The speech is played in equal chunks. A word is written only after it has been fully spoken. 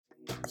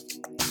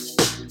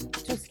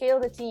to scale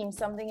the team,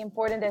 something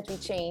important that we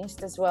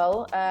changed as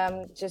well,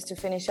 just to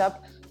finish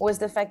up, was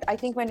the fact, I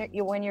think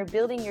when you're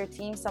building your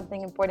team,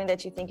 something important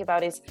that you think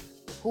about is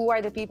who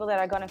are the people that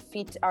are going to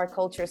fit our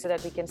culture so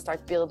that we can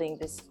start building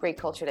this great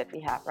culture that we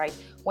have, right?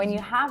 When you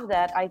have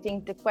that, I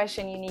think the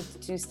question you need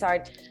to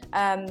start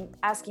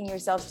asking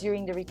yourselves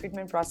during the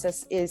recruitment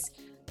process is,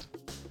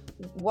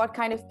 what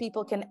kind of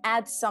people can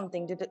add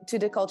something to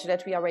the culture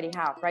that we already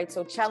have, right?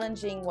 So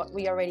challenging what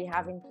we already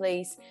have in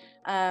place,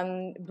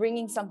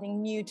 bringing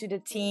something new to the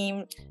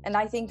team. And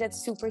I think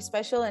that's super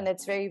special, and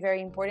that's very,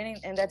 very important.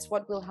 And that's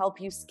what will help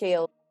you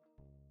scale.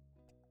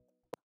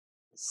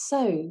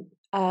 So,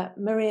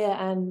 Maria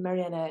and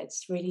Mariana,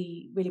 it's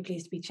really, really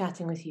pleased to be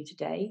chatting with you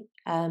today.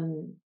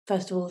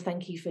 First of all,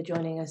 thank you for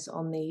joining us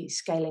on the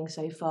Scaling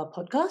So Far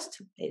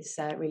podcast. It's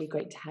really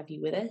great to have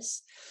you with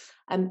us.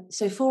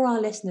 So for our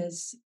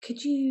listeners,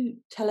 could you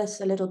tell us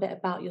a little bit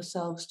about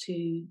yourselves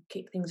to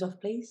kick things off,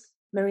 please?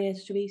 Maria,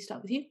 should we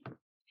start with you?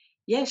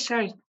 Yeah,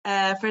 sure.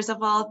 First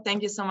of all,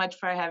 thank you so much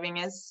for having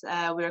us.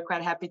 We are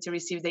quite happy to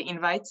receive the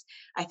invite.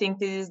 I think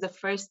this is the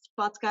first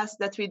podcast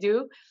that we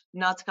do,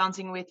 not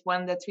counting with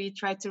one that we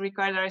tried to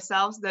record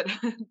ourselves that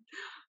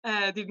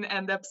didn't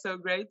end up so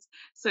great.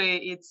 So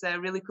it's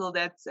really cool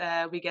that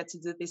we get to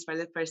do this for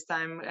the first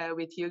time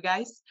with you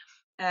guys.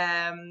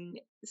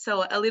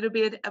 So a little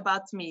bit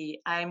about me.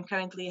 I'm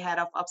currently head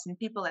of ops and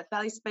people at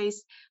ValleySpace.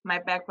 My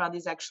background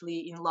is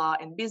actually in law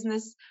and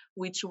business,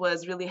 which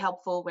was really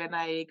helpful when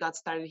I got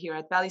started here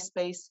at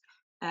ValleySpace.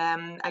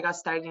 I got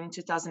started in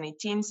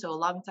 2018, so a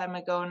long time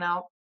ago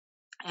now.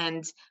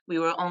 And we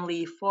were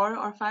only 4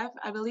 or 5,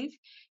 I believe.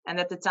 And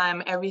at the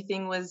time,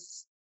 everything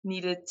was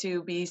needed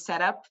to be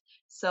set up.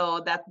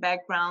 So that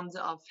background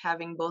of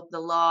having both the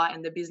law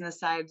and the business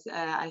side,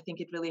 I think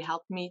it really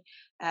helped me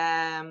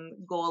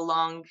go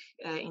along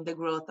in the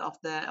growth of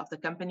the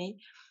company.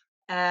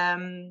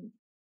 And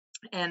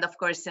of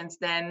course, since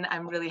then,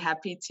 I'm really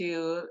happy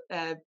to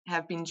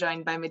have been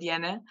joined by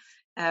Mariana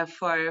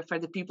for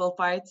the people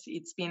part.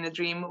 It's been a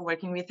dream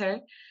working with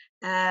her.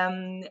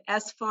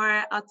 As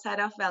for outside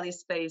of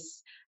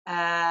ValleySpace,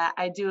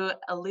 I do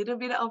a little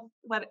bit of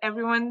what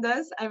everyone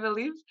does, I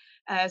believe,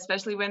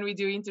 especially when we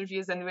do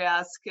interviews and we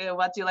ask,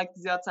 what do you like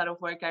to do outside of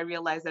work? I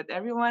realize that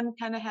everyone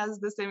kind of has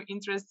the same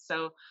interests.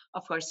 So,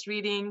 of course,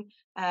 reading.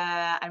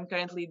 I'm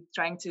currently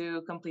trying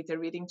to complete a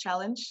reading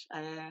challenge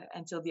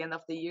until the end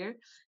of the year.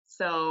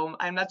 So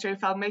I'm not sure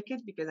if I'll make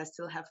it because I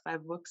still have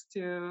 5 books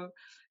to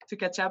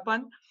catch up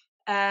on.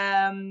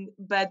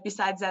 But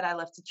besides that, I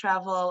love to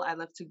travel. I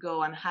love to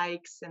go on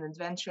hikes and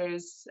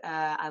adventures.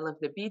 I love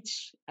the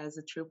beach. As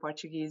a true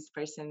Portuguese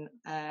person,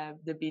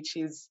 the beach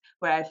is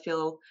where I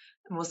feel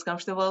most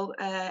comfortable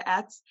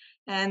at.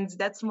 And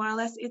that's more or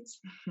less it.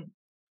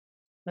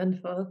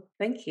 Wonderful.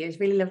 Thank you. It's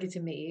really lovely to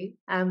meet you.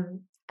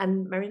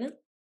 And Marina?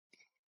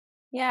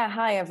 Yeah,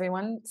 hi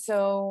everyone.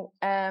 So,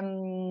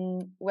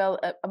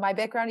 my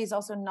background is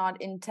also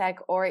not in tech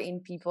or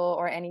in people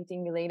or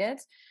anything related.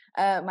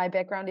 My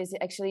background is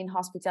actually in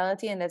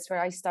hospitality, and that's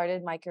where I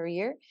started my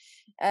career.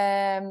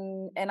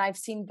 And I've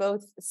seen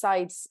both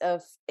sides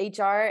of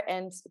HR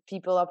and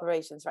people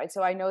operations, right?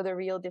 So I know the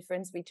real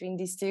difference between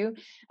these two.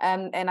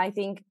 And I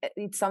think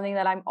it's something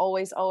that I'm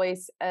always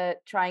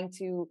trying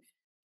to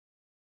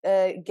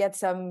get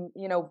some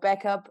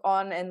backup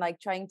on, and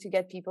like trying to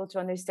get people to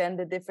understand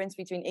the difference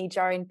between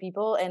HR and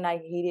people. And I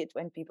hate it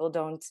when people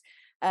don't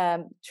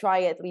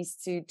try at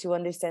least to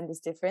understand this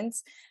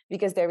difference,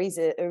 because there is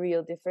a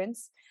real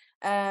difference.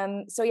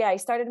 So yeah, I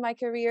started my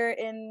career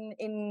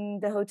in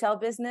the hotel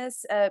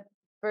business,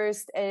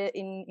 first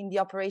in the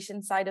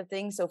operation side of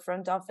things, so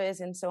front office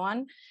and so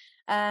on.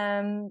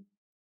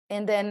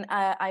 And then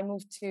I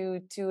moved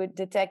to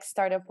the tech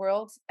startup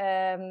world,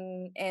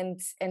 and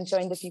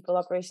joined the people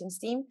operations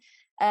team.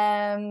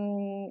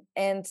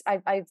 And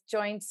I've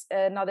joined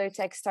another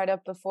tech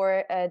startup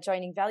before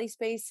joining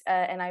ValleySpace,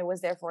 and I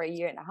was there for 1.5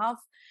 years.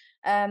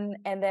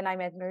 And then I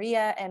met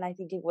Maria, and I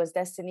think it was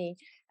destiny.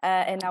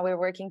 And now we're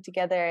working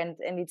together, and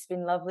it's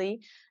been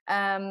lovely.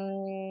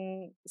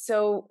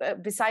 So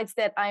besides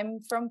that,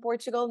 I'm from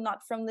Portugal, not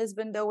from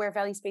Lisbon, though, where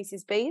ValleySpace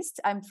is based.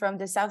 I'm from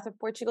the south of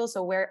Portugal,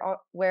 so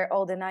where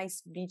all the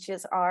nice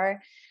beaches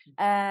are.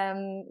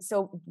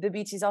 So the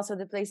beach is also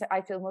the place that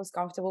I feel most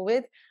comfortable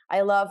with.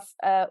 I love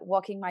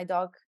walking my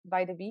dog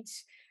by the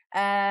beach.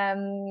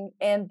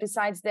 And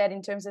besides that,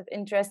 in terms of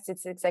interests,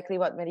 it's exactly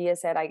what Maria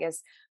said. I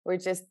guess we're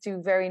just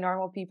 2 very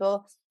normal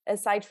people,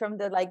 aside from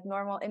the like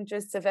normal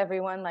interests of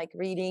everyone, like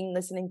reading,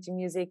 listening to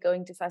music,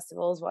 going to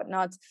festivals,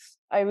 whatnot.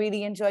 I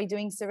really enjoy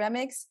doing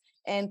ceramics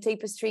and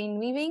tapestry and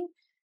weaving.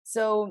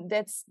 So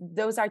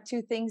those are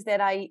 2 things that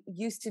I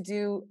used to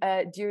do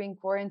during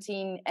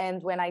quarantine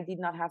and when I did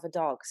not have a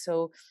dog.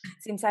 So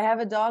since I have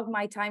a dog,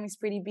 my time is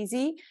pretty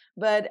busy,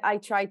 but I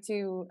try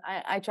to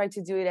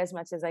do it as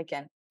much as I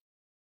can.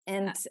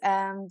 And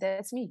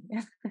that's me.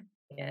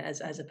 Yeah,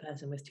 as a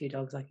person with 2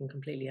 dogs, I can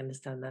completely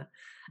understand that.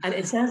 And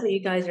it sounds like you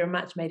guys are a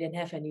match made in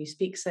heaven. You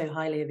speak so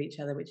highly of each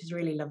other, which is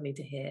really lovely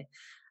to hear.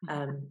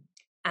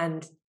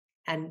 And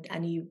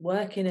you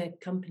work in a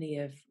company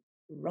of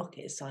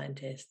rocket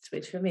scientists,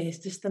 which for me is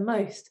just the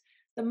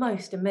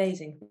most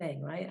amazing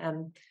thing, right?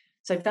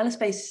 So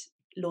ValiSpace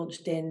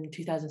launched in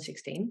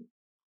 2016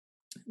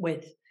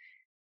 with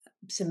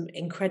some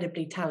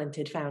incredibly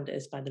talented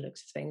founders by the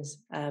looks of things.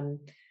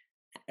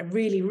 A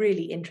really,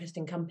 really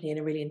interesting company and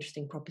a really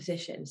interesting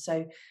proposition.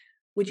 So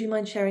would you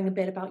mind sharing a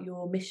bit about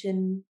your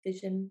mission,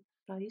 vision,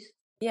 values?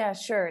 Yeah,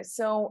 sure.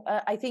 So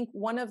I think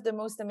one of the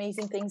most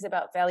amazing things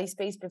about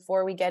ValiSpace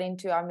before we get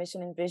into our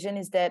mission and vision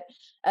is that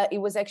it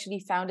was actually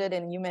founded,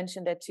 and you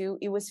mentioned that too,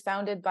 it was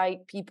founded by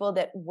people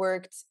that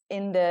worked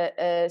in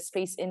the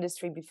space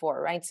industry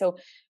before, right? So,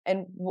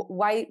 and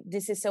why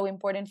this is so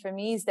important for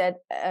me is that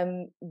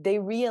they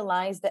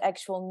realize the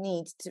actual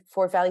need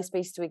for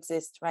ValiSpace to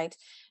exist, right?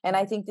 And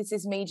I think this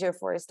is major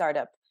for a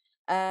startup.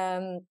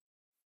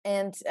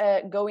 And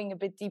going a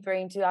bit deeper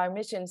into our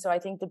mission. So I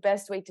think the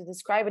best way to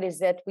describe it is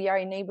that we are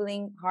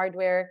enabling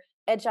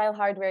agile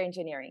hardware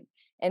engineering.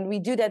 And we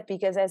do that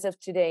because as of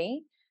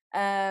today,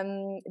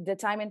 the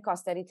time and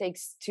cost that it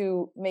takes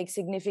to make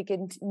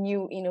significant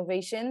new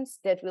innovations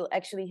that will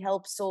actually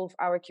help solve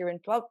our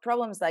current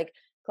problems like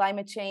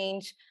climate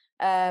change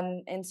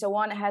and so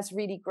on has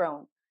really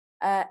grown.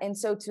 And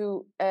so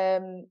to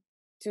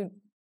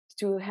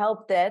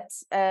help that,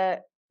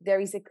 there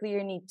is a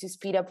clear need to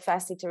speed up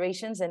fast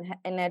iterations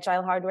and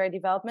agile hardware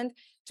development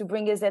to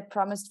bring us that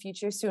promised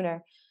future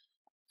sooner.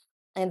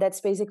 And that's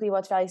basically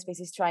what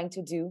ValiSpace is trying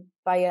to do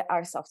via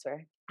our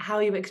software. How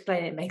you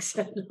explain it makes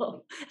a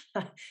lot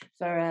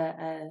for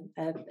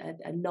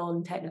a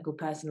non-technical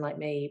person like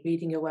me.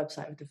 Reading your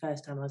website for the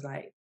first time, I was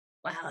like,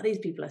 wow, these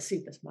people are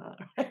super smart.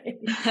 Right?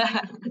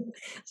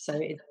 So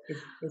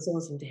it's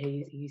awesome to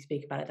hear you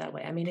speak about it that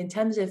way. I mean, in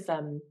terms of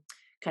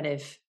kind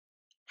of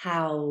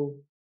how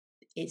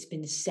it's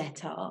been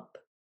set up,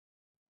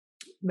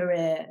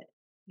 Maria,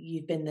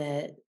 you've been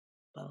there,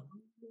 well,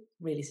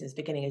 really since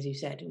the beginning, as you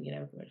said,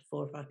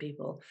 4 or 5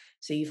 people.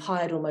 So you've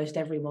hired almost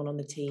everyone on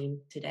the team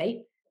to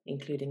date,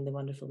 including the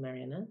wonderful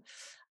Mariana.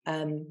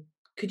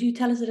 Could you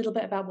tell us a little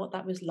bit about what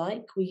that was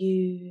like? Were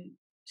you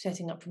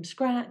setting up from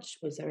scratch?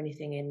 Was there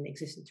anything in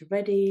existence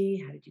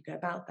already? How did you go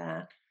about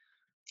that?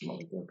 What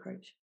was your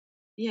approach?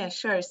 Yeah,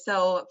 sure.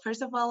 So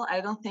first of all,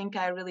 I don't think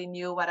I really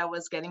knew what I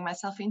was getting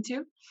myself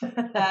into.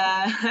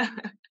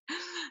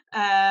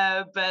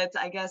 But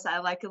I guess I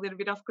like a little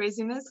bit of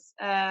craziness.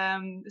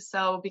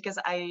 So because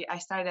I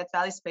started at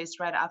ValiSpace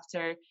right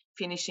after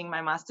finishing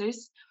my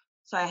master's.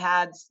 So I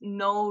had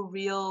no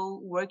real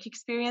work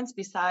experience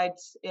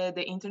besides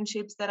the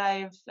internships that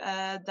I've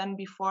done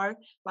before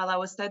while I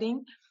was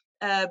studying.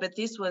 But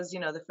this was,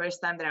 the first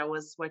time that I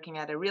was working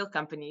at a real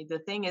company. The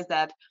thing is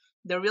that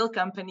the real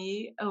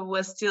company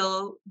was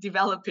still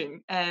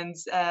developing, and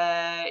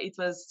it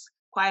was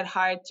quite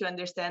hard to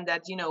understand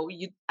that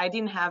I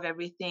didn't have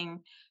everything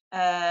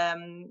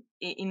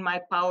in my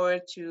power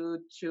to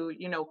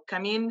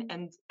come in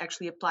and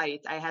actually apply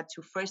it. I had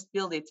to first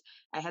build it.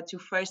 I had to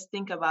first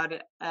think about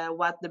it,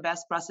 what the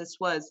best process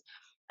was.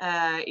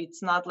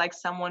 It's not like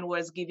someone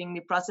was giving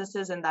me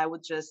processes and I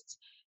would just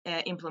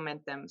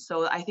implement them.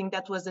 So I think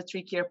that was the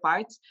trickier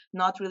part,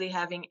 not really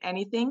having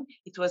anything.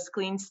 It was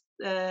clean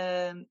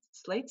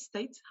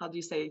slate. How do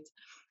you say it?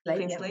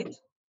 Clean slate.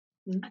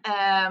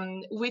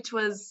 Which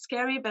was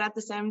scary, but at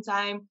the same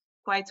time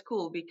quite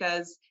cool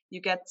because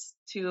you get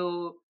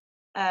to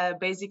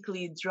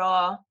basically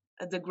draw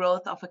the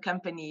growth of a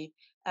company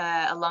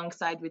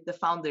alongside with the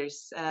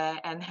founders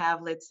and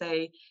have, let's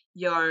say,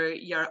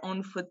 your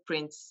own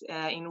footprints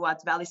in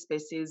what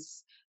ValiSpace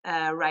is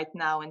right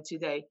now and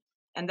today.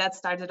 And that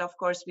started, of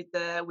course,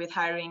 with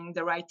hiring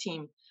the right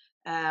team.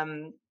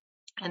 And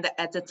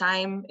at the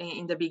time,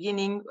 in the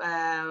beginning,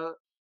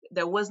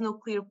 there was no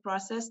clear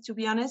process, to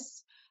be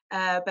honest.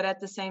 But at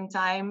the same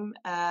time,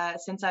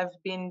 since I've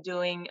been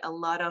doing a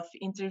lot of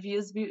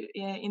interviews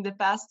in the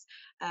past,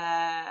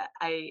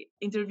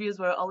 interviews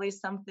was always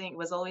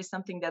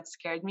something that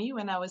scared me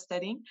when I was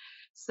studying.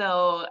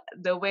 So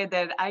the way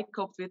that I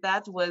coped with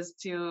that was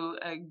to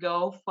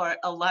go for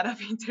a lot of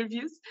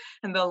interviews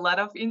and a lot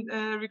of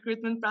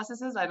recruitment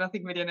processes. I don't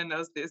think Mariana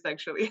knows this,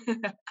 actually.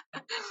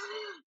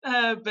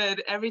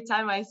 But every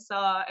time I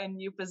saw a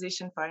new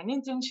position for an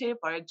internship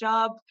or a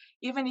job,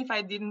 even if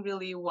I didn't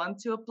really want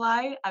to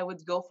apply, I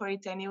would go for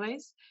it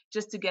anyways,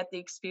 just to get the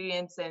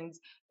experience and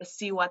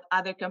see what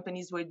other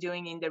companies were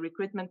doing in the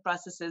recruitment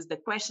processes, the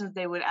questions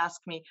they would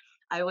ask me.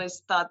 I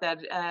always thought that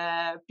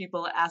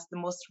people asked the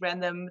most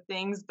random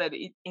things, but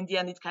in the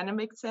end, it kind of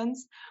makes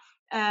sense.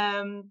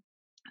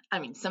 I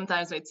mean,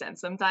 sometimes made sense.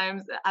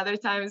 Sometimes, other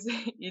times,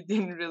 it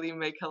didn't really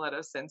make a lot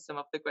of sense, some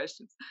of the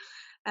questions.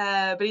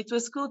 But it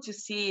was cool to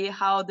see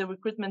how the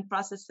recruitment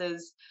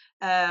processes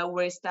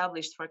were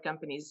established for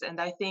companies. And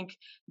I think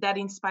that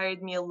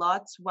inspired me a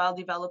lot while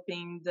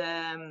developing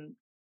the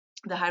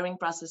hiring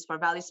process for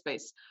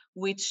ValiSpace,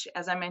 which,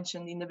 as I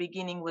mentioned in the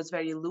beginning, was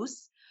very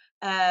loose.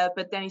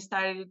 But then it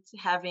started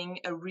having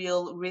a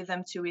real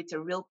rhythm to it, a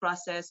real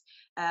process.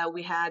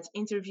 We had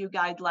interview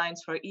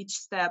guidelines for each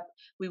step.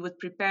 We would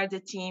prepare the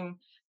team.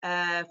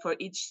 for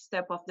each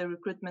step of the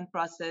recruitment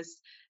process.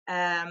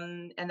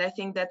 And I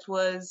think that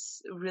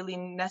was really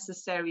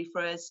necessary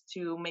for us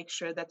to make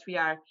sure that we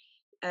are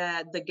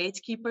the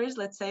gatekeepers,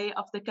 let's say,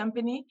 of the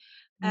company,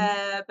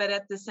 but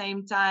at the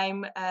same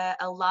time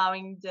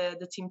allowing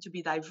the team to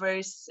be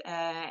diverse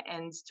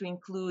and to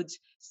include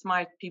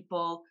smart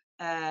people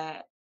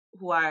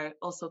who are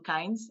also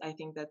kind. I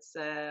think that's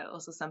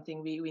also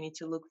something we need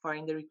to look for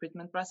in the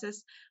recruitment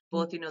process,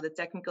 both the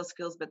technical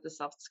skills but the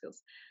soft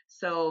skills.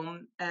 So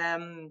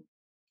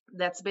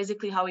that's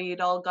basically how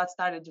it all got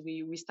started.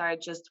 We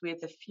started just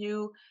with a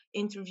few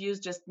interviews,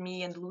 just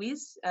me and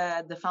Luis,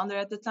 the founder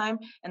at the time,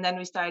 and then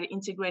we started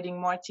integrating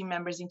more team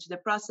members into the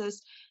process.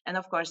 And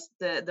of course,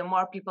 the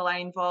more people are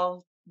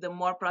involved, the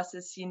more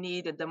process you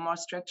need and the more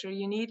structure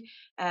you need.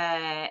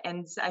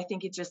 And I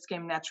think it just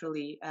came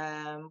naturally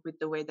with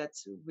the way that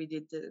we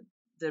did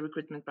the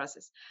recruitment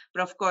process.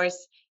 But of course,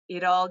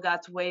 it all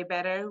got way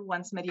better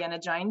once Mariana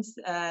joined.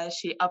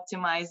 She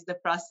optimized the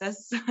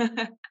process,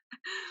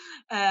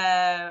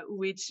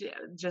 which,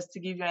 just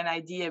to give you an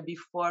idea,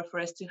 before, for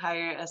us to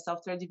hire a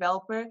software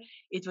developer,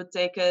 it would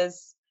take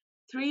us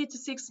 3 to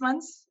 6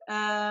 months.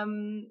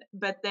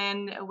 But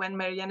then when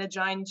Mariana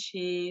joined,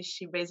 she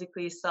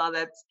basically saw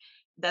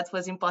that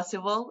was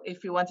impossible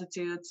if you wanted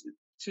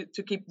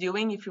to keep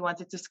doing, if you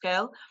wanted to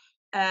scale.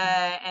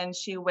 And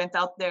she went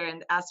out there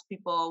and asked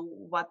people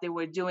what they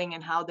were doing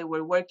and how they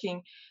were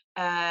working.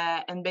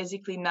 And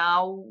basically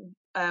now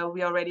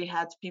we already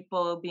had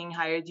people being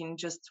hired in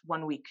just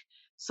 1 week.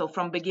 So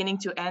from beginning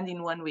to end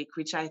in 1 week,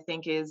 which I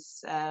think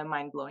is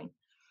mind-blowing.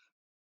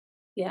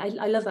 Yeah,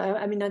 I love that.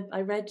 I mean,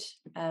 I read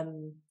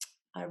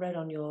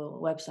on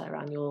your website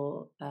around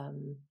your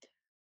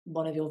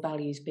one of your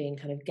values being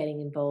kind of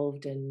getting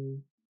involved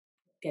and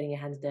getting your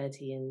hands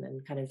dirty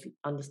and kind of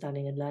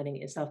understanding and learning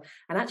it yourself.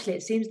 And actually,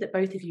 it seems that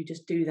both of you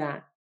just do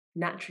that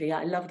naturally.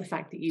 I love the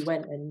fact that you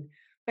went and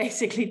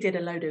basically did a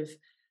load of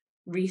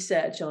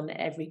research on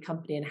every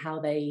company and how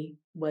they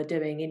were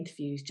doing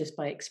interviews just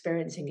by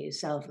experiencing it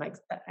yourself. And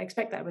I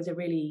expect that was a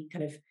really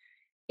kind of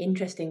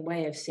interesting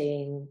way of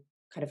seeing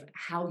kind of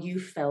how you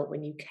felt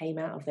when you came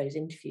out of those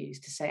interviews,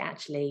 to say,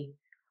 actually,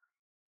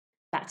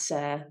 that's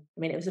I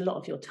mean, it was a lot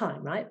of your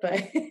time, right?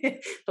 But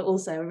but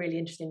also a really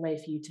interesting way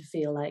for you to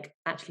feel like,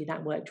 actually,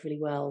 that worked really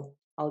well.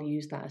 I'll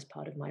use that as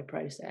part of my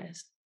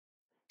process.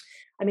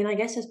 I mean, I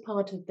guess as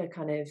part of the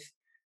kind of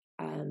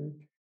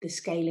the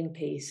scaling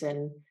piece,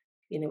 and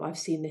I've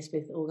seen this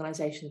with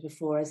organizations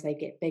before as they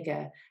get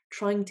bigger,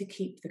 trying to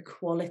keep the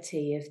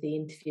quality of the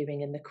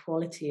interviewing and the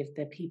quality of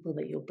the people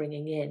that you're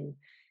bringing in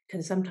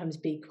can sometimes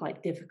be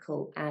quite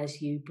difficult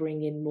as you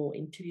bring in more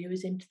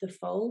interviewers into the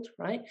fold,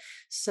 right?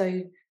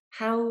 So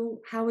how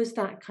has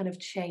that kind of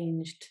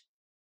changed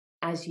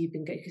as you've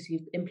been going? Because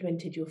you've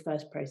implemented your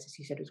first process,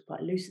 you said it was quite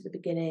loose at the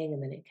beginning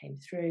and then it came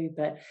through,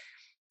 but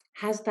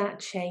has that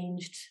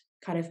changed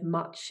kind of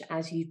much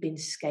as you've been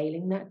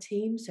scaling that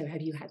team? So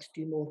have you had to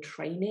do more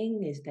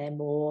training? Is there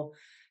more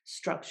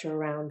structure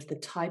around the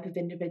type of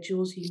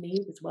individuals you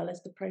need as well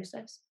as the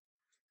process?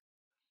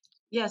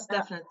 Yes,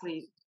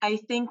 definitely. I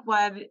think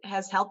what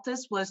has helped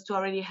us was to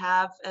already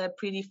have a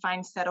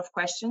predefined set of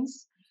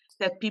questions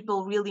that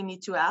people really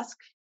need to ask.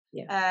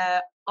 Yeah.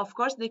 Of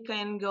course, they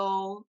can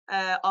go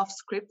off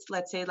script,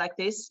 let's say like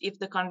this, if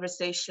the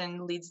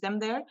conversation leads them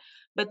there,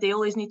 but they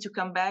always need to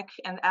come back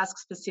and ask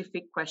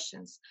specific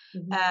questions.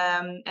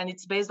 And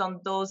it's based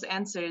on those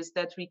answers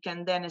that we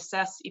can then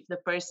assess if the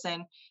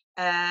person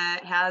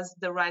has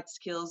the right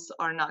skills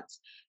or not.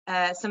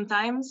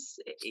 Sometimes,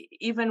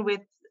 even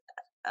with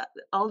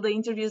all the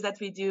interviews that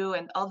we do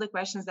and all the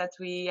questions that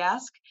we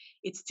ask,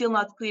 it's still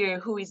not clear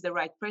who is the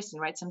right person,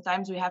 right?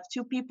 Sometimes we have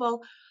two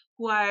people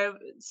who are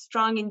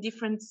strong in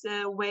different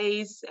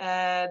ways.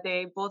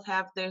 They both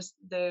have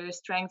their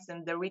strengths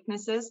and their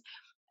weaknesses.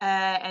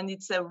 And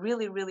it's a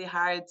really, really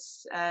hard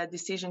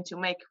decision to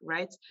make,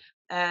 right?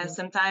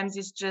 Sometimes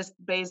it's just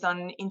based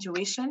on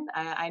intuition.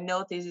 I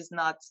know this is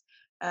not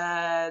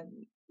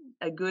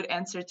a good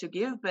answer to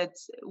give, but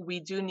we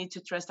do need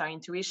to trust our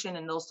intuition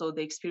and also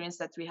the experience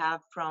that we have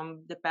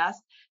from the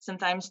past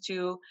sometimes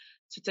to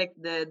take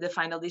the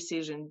final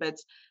decision. But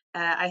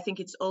I think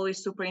it's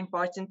always super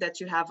important that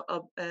you have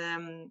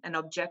an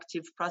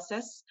objective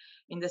process,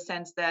 in the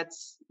sense that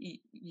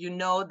you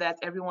know that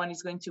everyone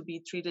is going to be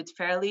treated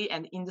fairly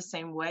and in the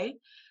same way,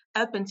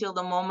 up until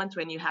the moment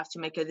when you have to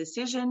make a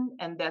decision.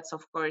 And that's,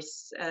 of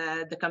course,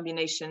 the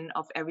combination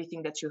of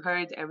everything that you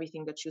heard,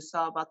 everything that you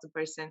saw about the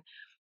person,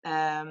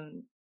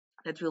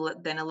 that will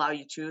then allow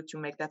you to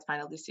make that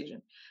final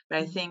decision. But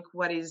I think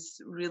what is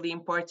really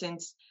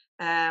important,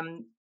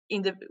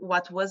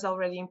 what was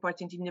already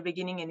important in the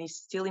beginning and is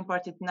still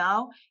important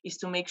now, is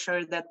to make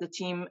sure that the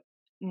team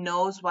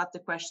knows what the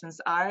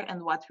questions are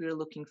and what we're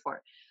looking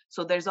for.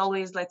 So there's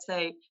always, let's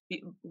say,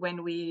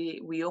 when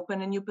we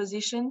open a new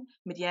position,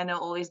 Mariana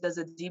always does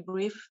a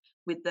debrief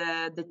with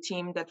the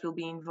team that will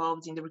be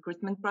involved in the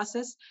recruitment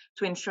process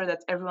to ensure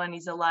that everyone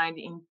is aligned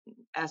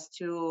as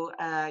to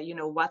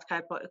what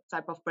type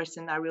of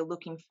person are we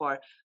looking for,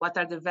 what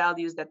are the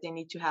values that they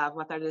need to have,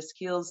 what are the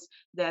skills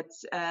that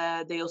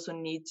they also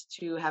need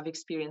to have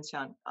experience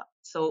on.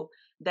 So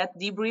that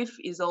debrief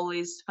is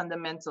always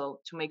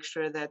fundamental to make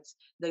sure that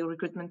the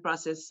recruitment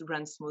process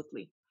runs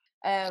smoothly.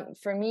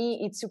 For me,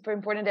 it's super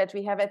important that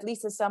we have at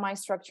least a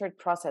semi-structured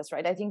process,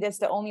 right? I think that's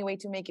the only way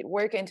to make it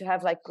work and to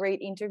have like great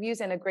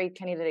interviews and a great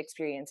candidate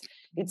experience.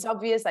 It's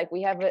obvious, like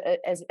we have,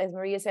 as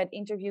Maria said,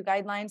 interview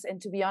guidelines.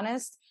 And to be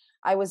honest,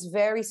 I was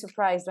very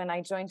surprised when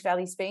I joined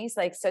Valley Space,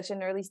 like such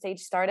an early stage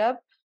startup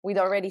with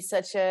already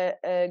such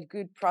a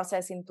good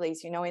process in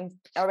place, and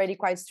already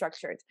quite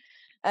structured.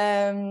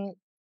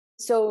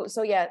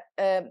 So yeah,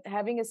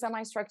 having a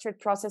semi-structured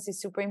process is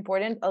super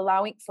important,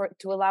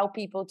 to allow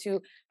people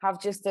to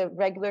have just a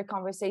regular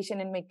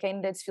conversation and make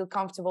candidates feel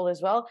comfortable as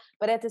well.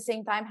 But at the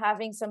same time,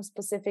 having some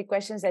specific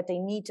questions that they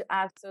need to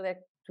ask so that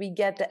we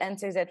get the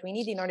answers that we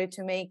need in order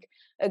to make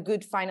a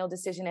good final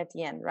decision at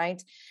the end,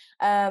 right?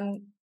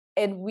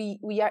 And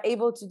we are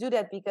able to do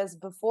that because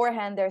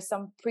beforehand there's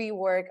some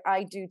pre-work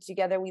I do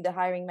together with the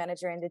hiring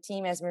manager and the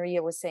team, as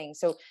Maria was saying.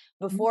 So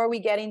before we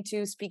get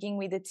into speaking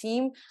with the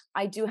team,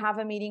 I do have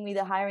a meeting with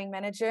the hiring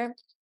manager,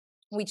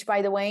 which,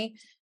 by the way,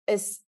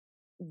 is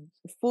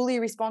fully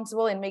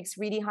responsible and makes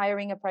really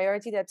hiring a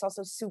priority. That's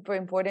also super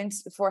important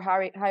for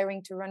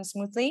hiring to run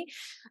smoothly.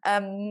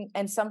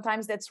 And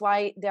sometimes that's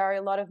why there are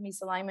a lot of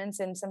misalignments,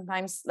 and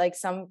sometimes like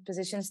some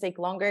positions take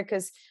longer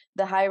because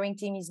the hiring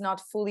team is not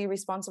fully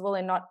responsible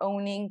and not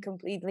owning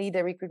completely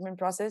the recruitment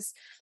process.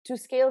 To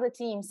scale the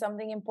team,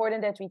 something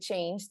important that we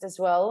changed as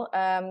well,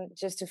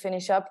 just to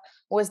finish up,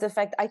 was the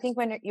fact, I think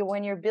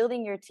when you're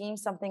building your team,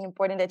 something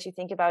important that you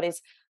think about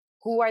is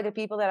who are the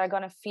people that are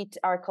going to fit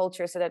our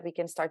culture so that we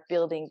can start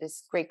building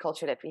this great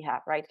culture that we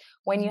have, right?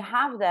 When you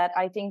have that,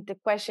 I think the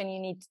question you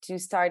need to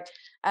start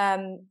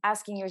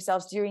asking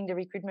yourselves during the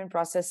recruitment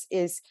process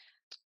is,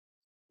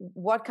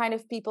 what kind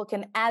of people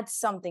can add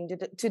something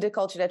to the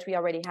culture that we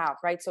already have,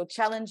 right? So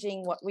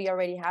challenging what we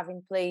already have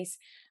in place,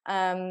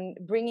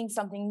 bringing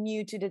something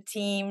new to the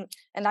team.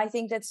 And I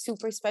think that's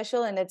super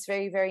special, and that's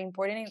very, very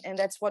important. And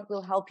that's what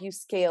will help you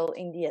scale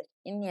in the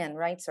end,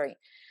 right? Sorry.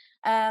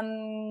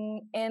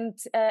 And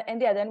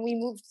yeah, then we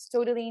moved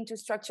totally into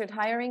structured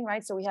hiring,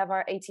 right? So we have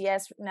our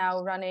ATS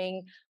now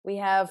running, we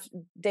have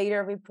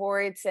data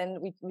reports,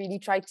 and we really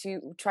try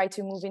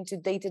to move into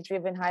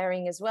data-driven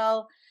hiring as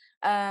well.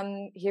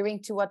 Hearing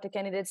to what the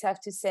candidates have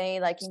to say,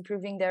 like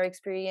improving their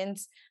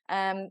experience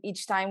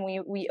each time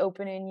we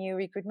open a new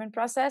recruitment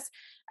process.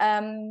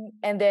 And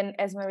then,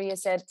 as Maria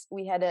said,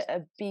 we had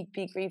a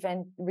big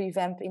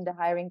revamp in the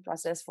hiring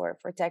process for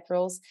tech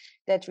roles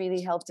that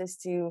really helped us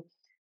to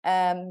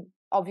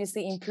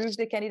obviously improve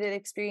the candidate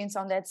experience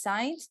on that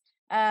side,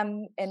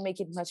 and make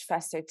it much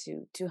faster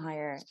to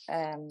hire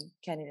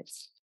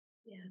candidates.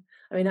 Yeah,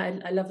 I mean,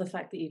 I love the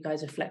fact that you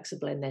guys are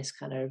flexible in this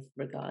kind of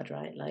regard,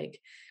 right? Like,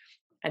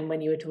 and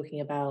when you were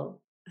talking about,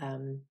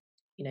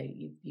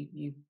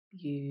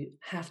 you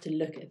have to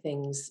look at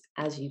things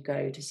as you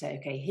go to say,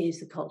 okay, here's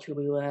the culture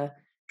we were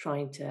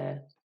trying to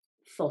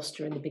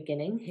foster in the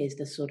beginning. Here's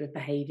the sort of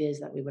behaviors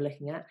that we were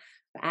looking at.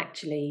 But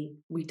actually,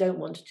 we don't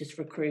want to just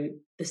recruit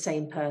the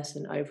same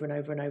person over and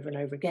over and over and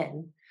over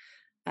again.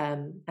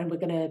 And I'm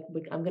going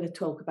to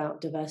talk about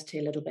diversity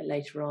a little bit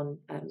later on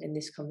in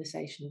this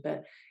conversation.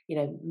 But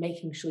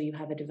making sure you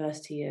have a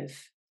diversity of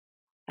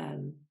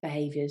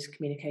behaviors,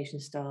 communication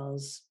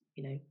styles.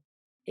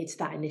 It's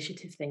that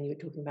initiative thing you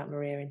were talking about,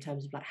 Maria, in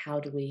terms of like how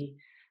do we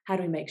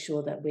make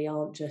sure that we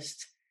aren't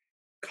just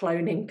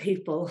cloning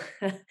people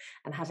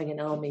and having an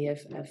army of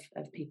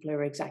people who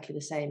are exactly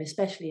the same,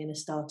 especially in a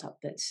startup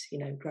that's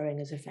growing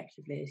as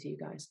effectively as you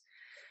guys.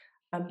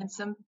 And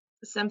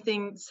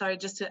something, sorry,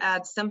 just to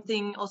add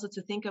something also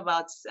to think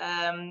about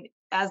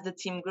as the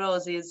team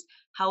grows is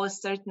how a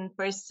certain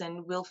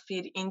person will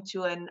fit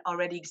into an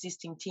already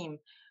existing team,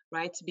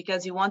 right?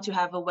 Because you want to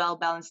have a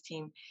well-balanced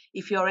team.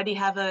 If you already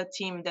have a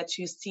team that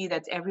you see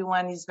that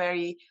everyone is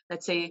very,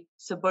 let's say,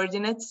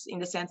 subordinate in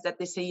the sense that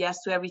they say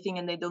yes to everything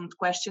and they don't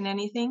question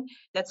anything,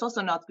 that's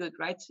also not good,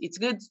 right? It's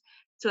good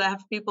to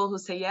have people who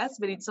say yes,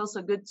 but it's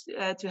also good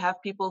to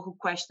have people who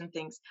question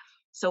things.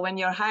 So when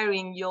you're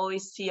hiring, you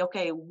always see,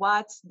 okay,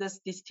 what does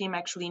this team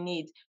actually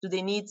need? Do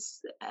they need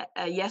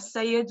a yes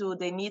sayer? Do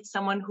they need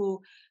someone who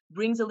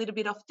brings a little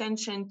bit of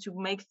tension to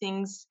make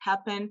things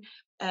happen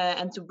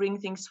and to bring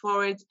things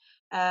forward?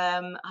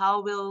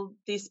 How will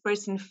this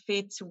person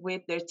fit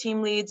with their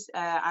team leads?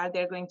 Are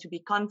there going to be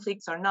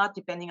conflicts or not,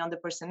 depending on the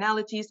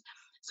personalities?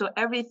 So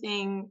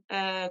everything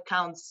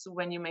counts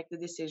when you make the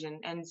decision.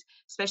 And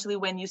especially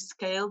when you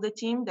scale the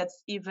team,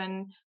 that's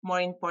even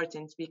more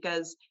important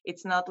because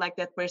it's not like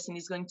that person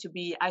is going to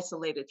be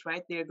isolated,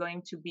 right? They're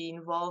going to be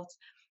involved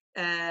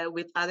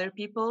with other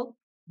people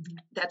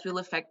that will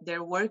affect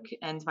their work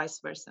and vice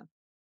versa.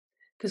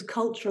 Because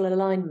cultural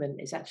alignment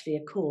is actually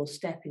a core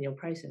step in your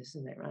process,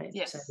 isn't it, right?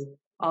 Yes.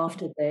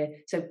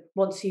 So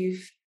once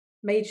you've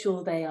made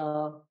sure they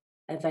are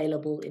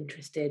available,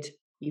 interested,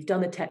 you've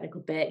done the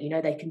technical bit,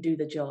 they can do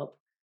the job.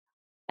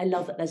 I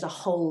love that there's a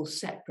whole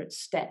separate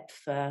step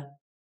for,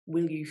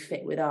 will you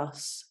fit with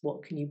us?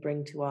 What can you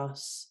bring to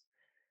us?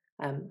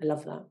 I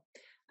love that.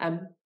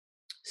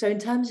 So in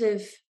terms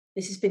of,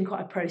 this has been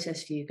quite a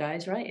process for you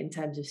guys, right? In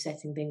terms of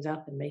setting things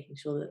up and making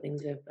sure that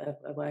things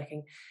are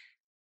working.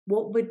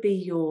 What would be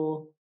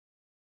your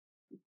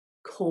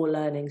core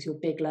learnings, your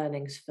big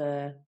learnings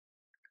for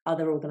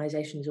other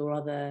organizations or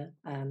other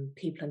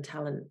people and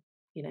talent,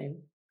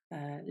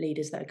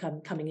 leaders that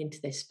are coming into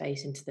this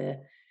space, into the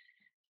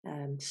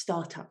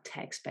startup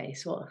tech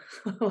space? What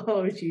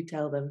would you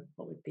tell them?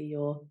 What would be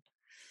your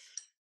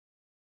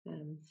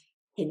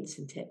hints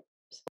and tips?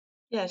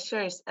 Yeah,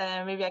 sure.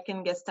 Maybe I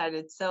can get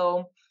started.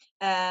 So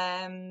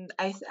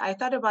I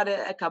thought about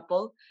a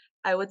couple.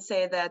 I would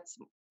say that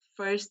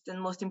first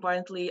and most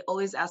importantly,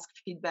 always ask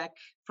feedback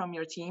from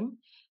your team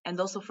and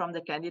also from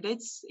the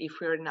candidates if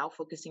we're now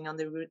focusing on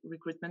the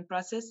recruitment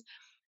process.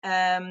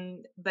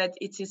 But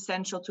it's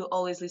essential to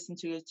always listen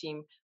to your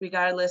team,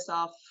 regardless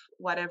of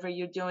whatever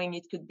you're doing.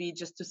 It could be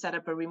just to set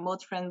up a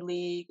remote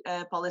friendly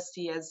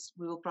policy, as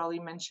we will probably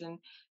mention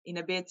in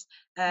a bit,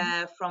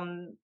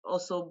 from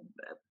also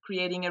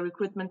creating a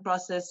recruitment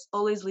process.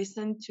 Always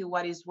listen to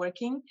what is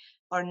working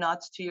or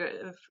not to your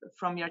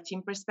from your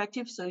team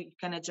perspective, so you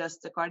can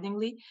adjust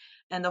accordingly.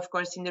 And of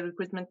course, in the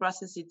recruitment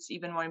process, it's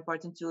even more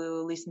important to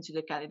listen to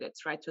the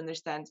candidates, right, to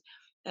understand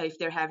if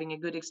they're having a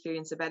good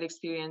experience, a bad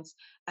experience,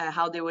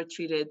 how they were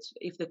treated,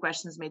 if the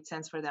questions made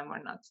sense for them or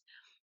not.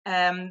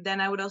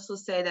 Then I would also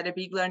say that a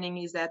big learning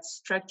is that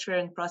structure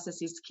and process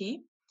is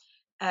key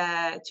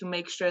to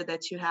make sure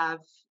that you have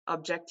an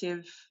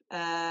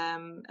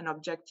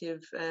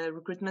objective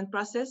recruitment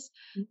process.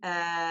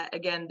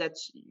 Again, that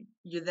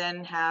you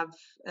then have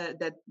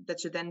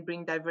that you then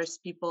bring diverse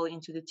people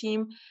into the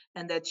team,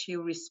 and that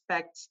you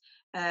respect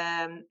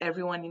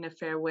everyone in a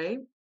fair way.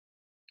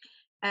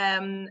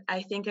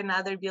 I think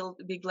another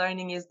big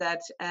learning is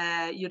that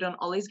you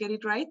don't always get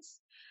it right.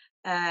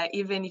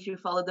 Even if you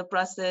follow the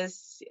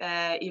process,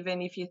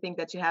 even if you think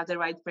that you have the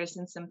right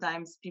person,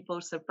 sometimes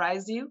people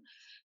surprise you,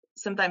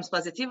 sometimes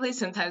positively,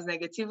 sometimes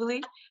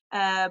negatively,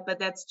 but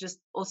that's just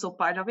also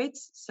part of it.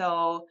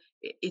 So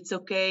it's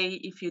okay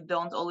if you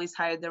don't always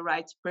hire the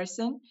right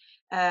person,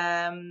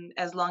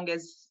 as long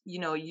as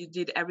you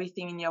did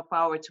everything in your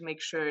power to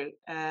make sure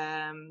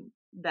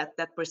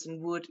that person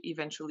would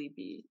eventually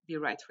be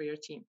right for your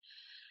team.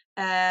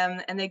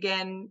 And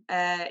again,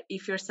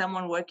 if you're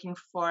someone working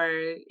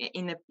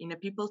in a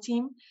people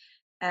team,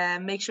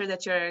 make sure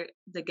that you're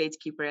the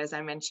gatekeeper, as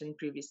I mentioned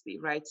previously,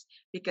 right?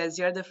 Because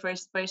you're the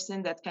first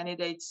person that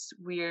candidates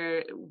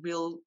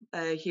will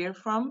hear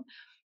from.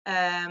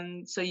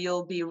 So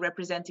you'll be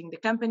representing the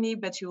company,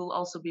 but you will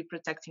also be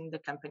protecting the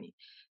company.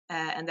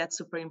 And that's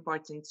super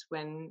important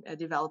when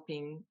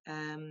developing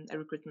a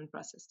recruitment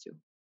process too.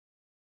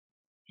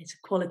 It's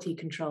a quality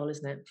control,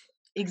 isn't it?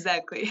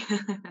 Exactly.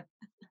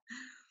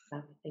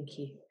 Thank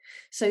you.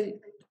 So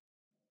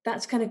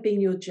that's kind of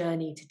been your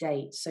journey to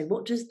date. So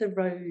what does the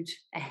road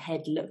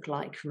ahead look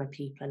like from a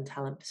people and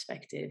talent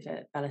perspective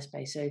at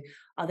Bellaspace? So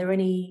are there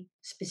any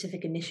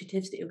specific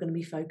initiatives that you're going to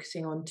be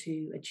focusing on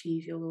to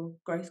achieve your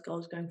growth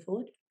goals going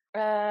forward?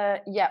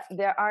 Yeah,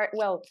 there are.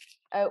 Well,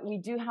 we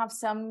do have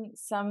some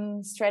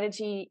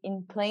strategy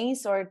in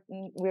place, or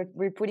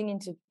we're putting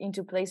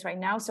into place right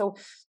now. So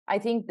I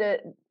think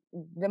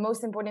the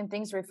most important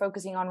things we're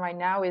focusing on right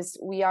now is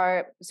we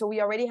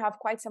already have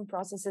quite some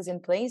processes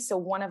in place. So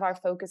one of our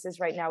focuses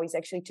right now is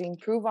actually to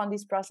improve on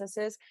these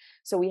processes.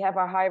 So we have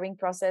our hiring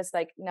process.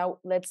 Like, now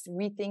let's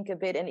rethink a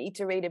bit and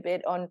iterate a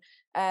bit on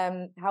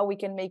how we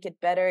can make it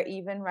better,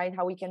 even, right?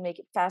 How we can make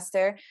it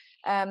faster,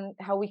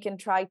 how we can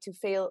try to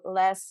fail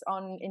less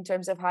in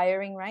terms of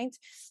hiring, right?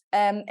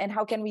 And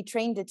how can we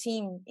train the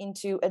team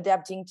into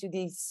adapting to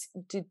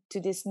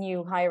this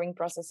new hiring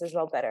process as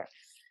well better.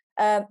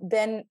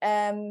 Then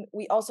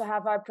we also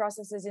have our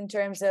processes in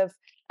terms of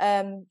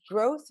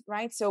growth,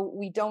 right? So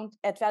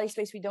at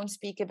ValleySpace, we don't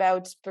speak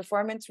about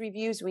performance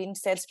reviews. We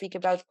instead speak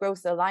about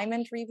growth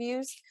alignment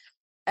reviews,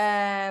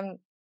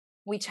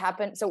 which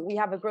happen. So we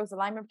have a growth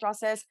alignment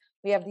process.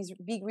 We have these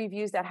big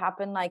reviews that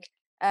happen like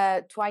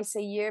twice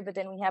a year, but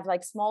then we have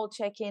like small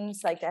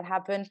check-ins like that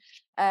happen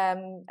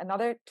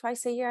another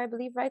twice a year, I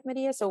believe, right,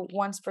 Medea? So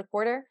once per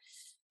quarter.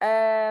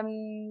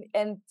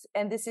 And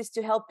this is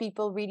to help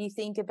people really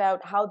think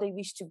about how they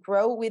wish to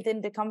grow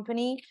within the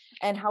company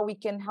and how we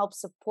can help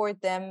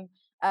support them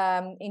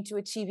into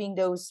achieving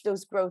those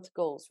growth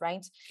goals,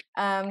 right?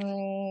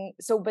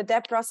 But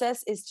that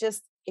process is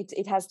just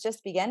it has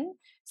just begun.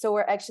 So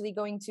we're actually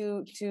going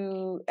to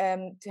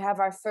have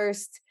our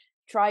first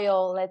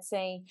trial, let's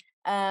say,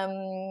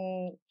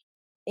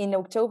 in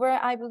October,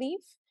 I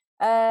believe.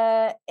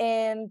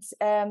 And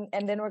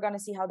then we're going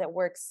to see how that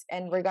works,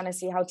 and we're going to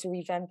see how to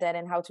revamp that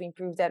and how to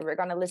improve that. We're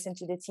going to listen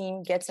to the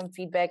team, get some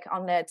feedback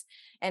on that,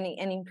 and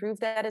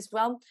improve that as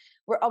well.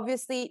 We're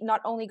obviously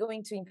not only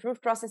going to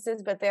improve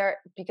processes, but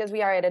because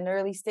we are at an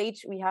early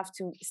stage, we have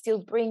to still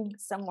bring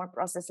some more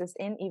processes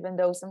in, even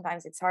though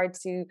sometimes it's hard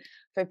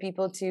for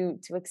people to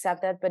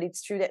accept that. But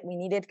it's true that we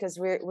need it, because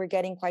we're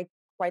getting quite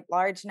quite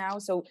large now,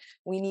 so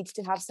we need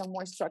to have some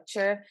more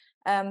structure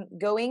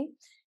going.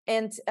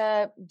 And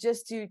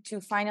just to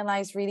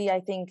finalize, really,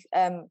 I think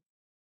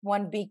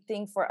one big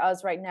thing for us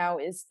right now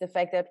is the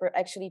fact that we're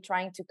actually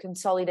trying to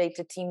consolidate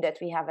the team that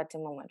we have at the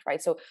moment,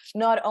 right? So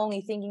not only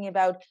thinking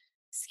about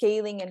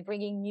scaling and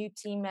bringing new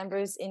team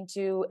members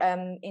into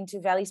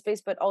Valley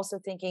Space, but also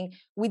thinking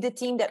with the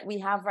team that we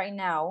have right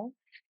now,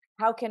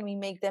 how can we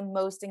make them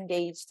most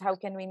engaged? How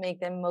can we make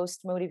them most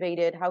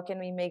motivated? How can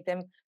we make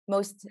them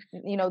most,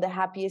 the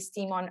happiest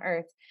team on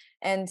earth?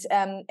 And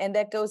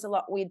that goes a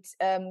lot with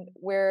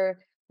where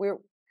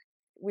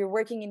we're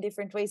working in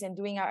different ways and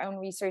doing our own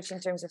research in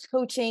terms of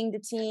coaching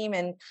the team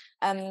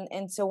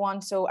and so on.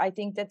 So I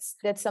think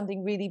that's something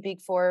really big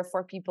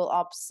for people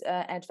ops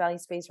at Valley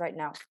Space right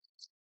now.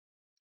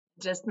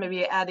 Just maybe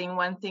adding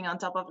one thing on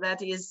top of that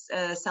is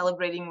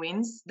celebrating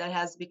wins. That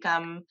has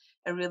become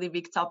a really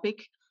big topic.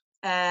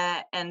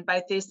 And by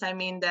this, I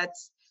mean that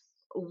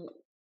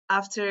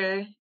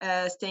after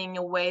staying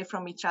away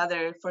from each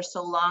other for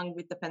so long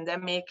with the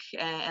pandemic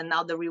and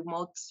now the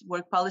remote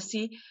work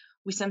policy,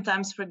 we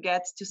sometimes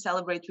forget to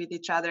celebrate with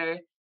each other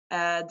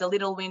the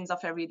little wins of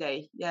every day,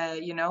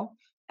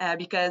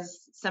 because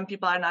some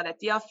people are not at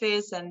the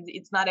office and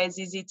it's not as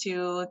easy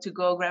to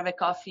go grab a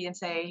coffee and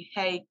say,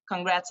 hey,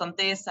 congrats on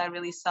this. I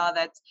really saw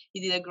that you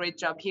did a great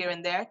job here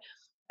and there,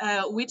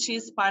 which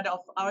is part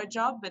of our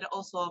job, but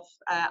also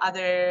of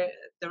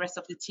the rest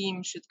of the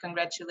team should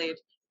congratulate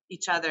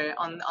each other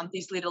on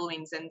these little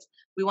wins. And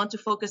we want to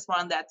focus more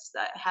on that,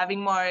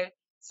 having more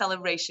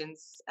celebrations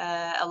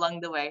along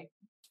the way.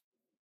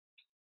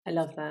 I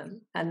love that,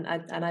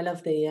 and I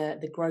love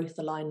the growth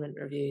alignment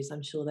reviews.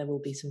 I'm sure there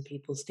will be some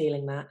people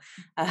stealing that,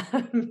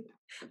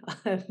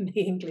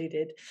 me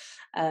included.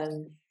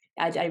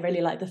 I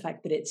really like the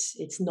fact that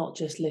it's not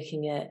just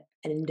looking at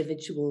an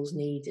individual's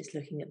needs; it's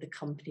looking at the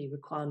company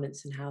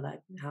requirements and how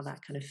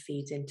that kind of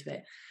feeds into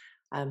it.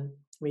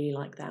 Really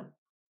like that.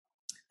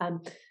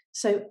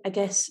 So I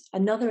guess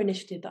another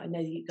initiative that I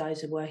know that you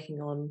guys are working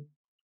on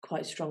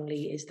quite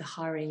strongly is the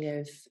hiring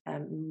of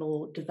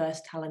more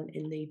diverse talent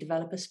in the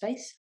developer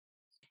space.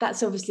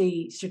 That's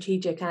obviously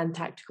strategic and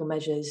tactical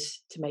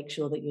measures to make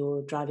sure that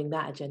you're driving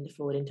that agenda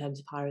forward in terms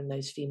of hiring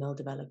those female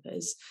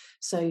developers.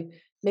 So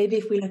maybe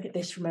if we look at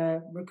this from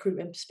a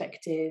recruitment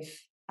perspective,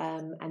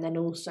 and then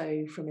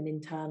also from an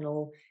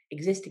internal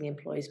existing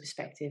employees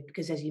perspective,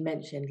 because as you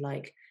mentioned,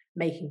 like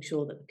making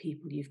sure that the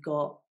people you've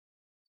got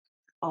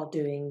are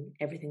doing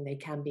everything they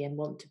can be and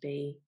want to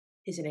be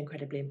is an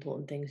incredibly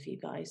important thing for you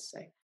guys. So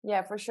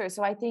yeah, for sure.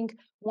 So I think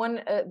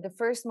the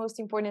first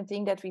most important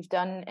thing that we've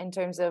done in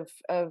terms of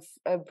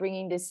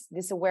bringing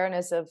this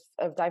awareness of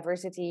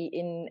diversity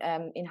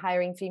in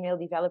hiring female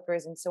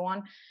developers and so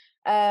on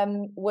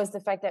was the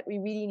fact that we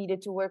really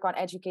needed to work on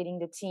educating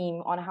the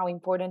team on how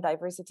important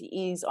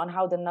diversity is, on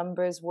how the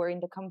numbers were in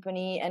the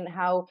company, and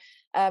how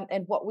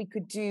and what we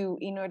could do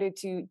in order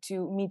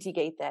to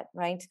mitigate that,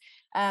 right?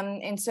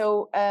 And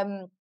so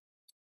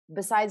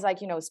besides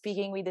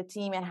speaking with the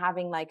team and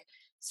having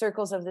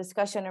circles of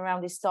discussion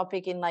around this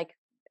topic in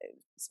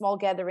small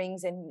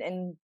gatherings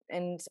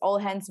and all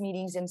hands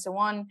meetings and so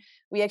on,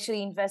 we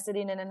actually invested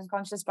in an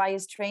unconscious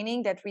bias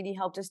training that really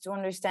helped us to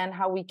understand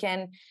how we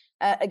can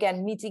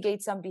again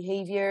mitigate some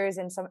behaviors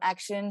and some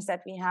actions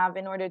that we have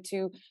in order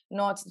to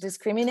not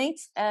discriminate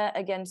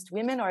against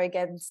women or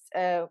against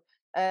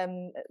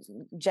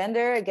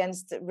gender,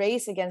 against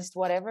race, against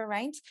whatever,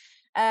 right?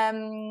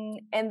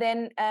 And then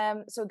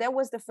so that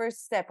was the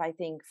first step, I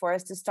think, for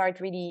us to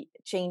start really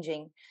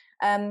changing.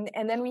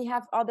 And then we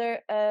have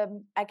other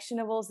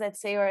actionables, let's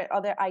say, or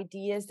other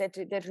ideas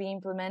that we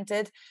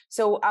implemented.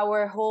 So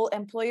our whole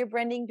employer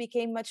branding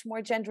became much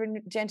more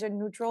gender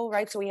neutral,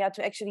 right? So we had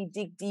to actually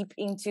dig deep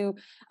into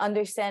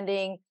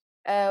understanding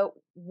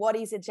what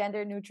is a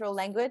gender neutral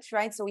language,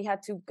 right? So we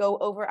had to go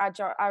over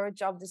our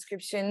job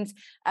descriptions,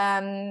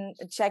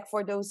 check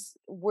for those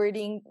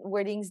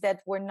wordings that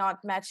were not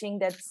matching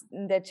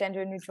that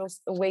gender neutral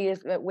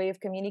way of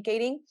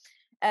communicating,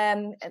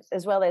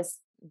 as well as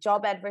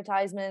job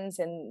advertisements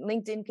and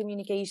LinkedIn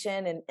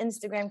communication and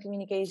Instagram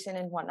communication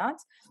and whatnot.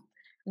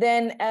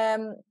 Then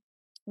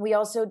we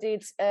also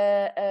did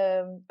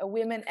a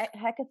women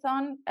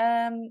hackathon.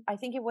 I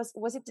think it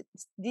was it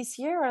this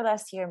year or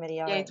last year,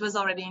 Maria? Yeah, it was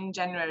already in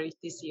January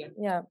this year.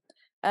 Yeah.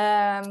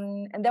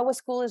 And that was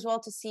cool as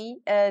well to see,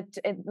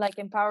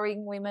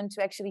 empowering women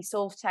to actually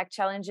solve tech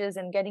challenges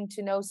and getting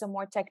to know some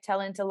more tech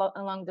talent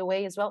along the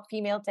way as well,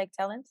 female tech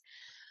talent.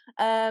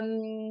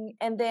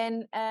 And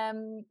then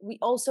we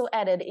also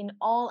added in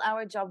all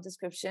our job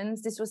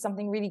descriptions, this was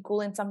something really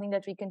cool and something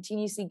that we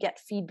continuously get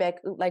feedback,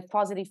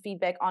 positive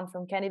feedback on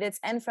from candidates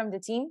and from the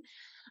team.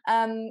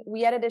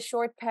 We added a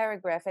short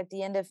paragraph at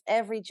the end of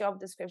every job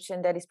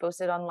description that is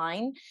posted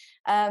online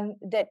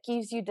that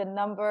gives you the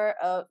number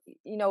of,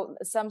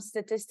 some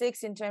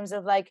statistics in terms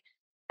of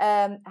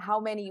how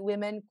many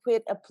women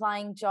quit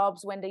applying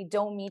jobs when they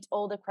don't meet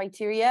all the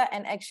criteria.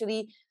 And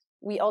actually,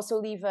 we also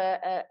leave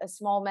a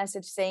small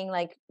message saying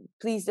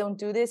please don't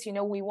do this.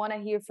 We want to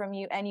hear from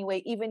you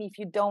anyway, even if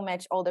you don't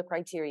match all the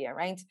criteria,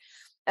 right?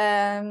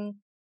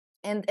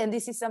 And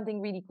this is something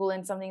really cool,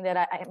 and something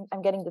that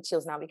I'm getting the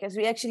chills now, because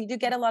we actually do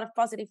get a lot of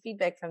positive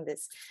feedback from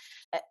this.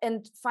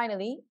 And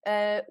finally,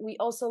 we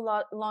also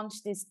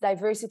launched this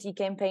diversity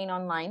campaign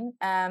online,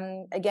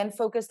 again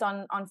focused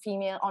on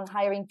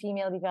hiring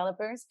female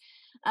developers,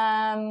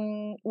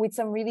 with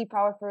some really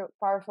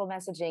powerful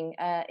messaging.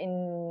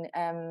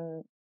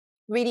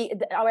 Really,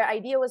 our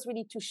idea was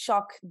really to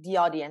shock the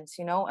audience,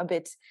 a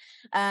bit,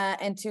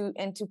 and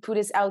to put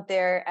us out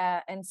there,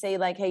 and say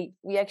like, hey,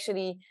 we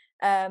actually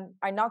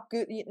are not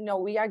good.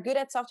 We are good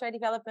at software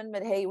development,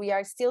 but hey, we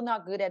are still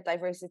not good at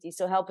diversity.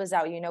 So help us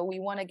out. We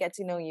want to get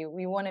to know you.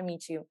 We want to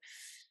meet you.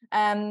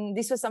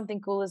 This was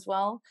something cool as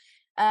well.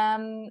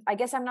 I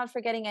guess I'm not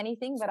forgetting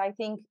anything, but I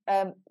think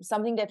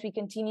something that we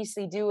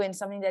continuously do, and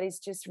something that is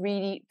just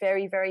really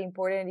very, very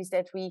important, is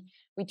that we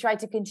try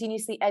to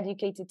continuously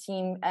educate the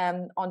team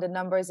on the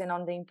numbers and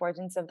on the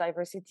importance of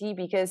diversity,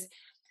 because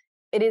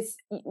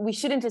we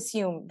shouldn't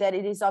assume that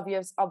it is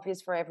obvious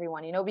for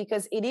everyone,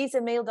 because it is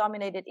a male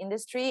dominated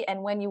industry.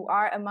 And when you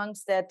are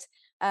amongst that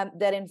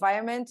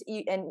environment,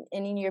 and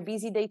in your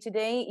busy day to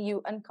day,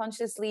 you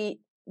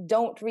unconsciously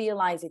don't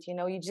realize it.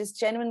 You just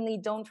genuinely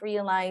don't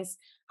realize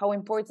how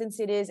important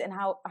it is, and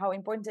how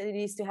important it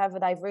is to have a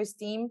diverse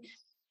team,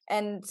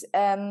 and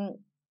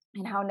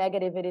how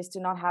negative it is to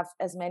not have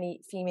as many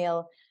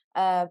female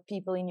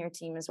people in your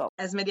team as well.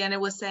 As Mariana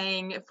was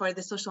saying, for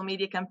the social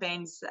media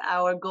campaigns,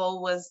 our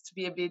goal was to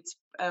be a bit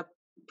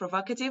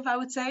provocative, I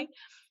would say,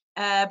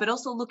 but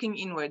also looking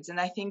inwards. And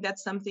I think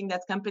that's something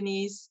that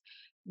companies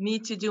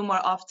need to do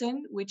more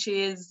often, which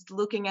is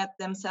looking at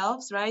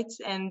themselves, right?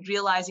 And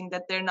realizing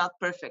that they're not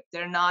perfect.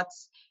 They're not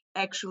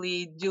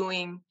actually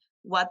doing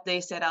what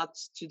they set out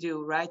to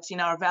do, right?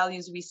 In our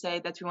values, we say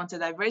that we want a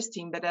diverse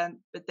team, but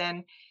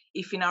then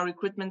if in our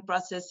recruitment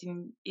process,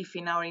 if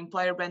in our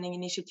employer branding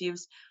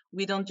initiatives,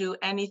 we don't do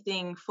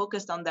anything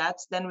focused on that,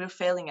 then we're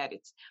failing at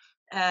it.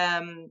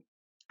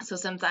 So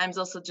sometimes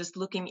also just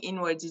looking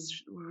inwards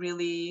is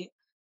really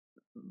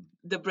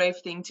the brave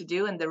thing to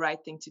do and the right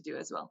thing to do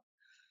as well.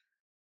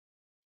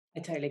 I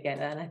totally get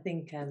that, and I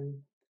think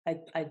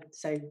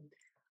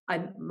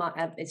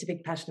it's a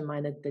big passion of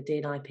mine, the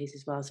D&I piece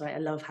as well. So I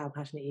love how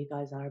passionate you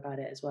guys are about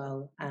it as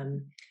well.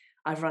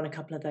 I've run a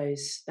couple of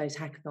those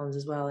hackathons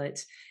as well.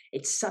 It's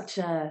such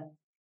an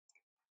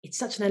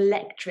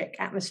electric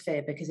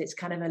atmosphere, because it's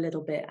kind of a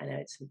little bit, I know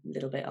it's a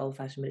little bit old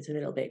fashioned, but it's a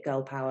little bit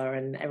girl power,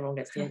 and everyone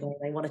gets together and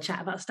they want to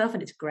chat about stuff,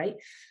 and it's great.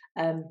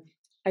 I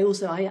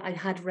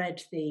had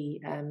read the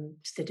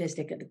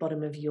statistic at the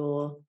bottom of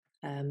your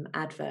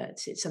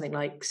adverts. It's something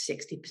like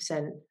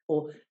 60%,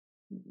 or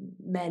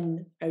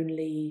men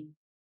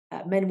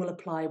will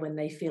apply when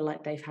they feel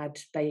like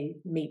they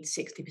meet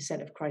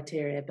 60% of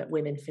criteria, but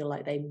women feel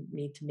like they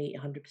need to meet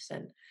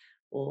 100%.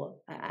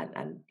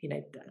 I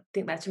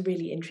think that's a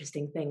really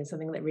interesting thing, and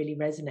something that really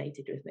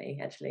resonated with me,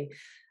 actually.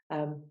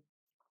 But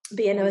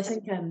I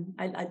think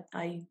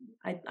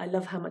I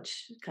love how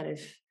much kind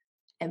of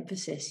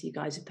emphasis you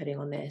guys are putting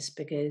on this,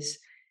 because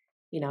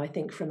I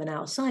think from an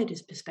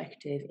outsider's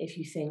perspective, if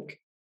you think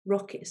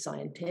rocket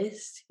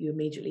scientist, you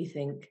immediately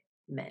think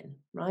men,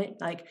 right?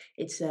 Like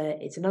it's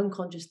an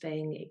unconscious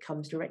thing. It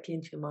comes directly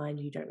into your mind.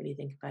 You don't really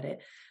think about it.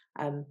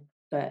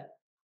 But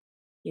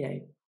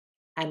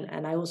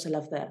and I also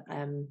love that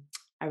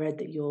I read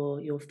that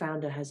your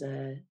founder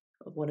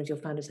one of your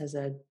founders has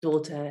a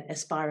daughter,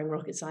 aspiring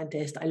rocket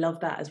scientist. I love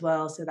that as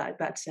well. So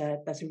that's a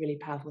really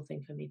powerful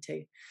thing for me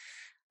too.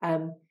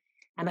 And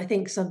I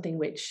think something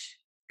which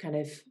kind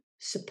of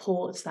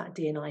supports that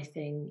D&I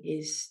thing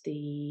is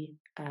the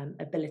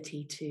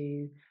ability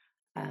to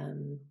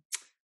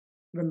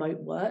remote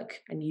work.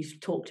 And you've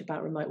talked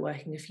about remote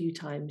working a few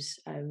times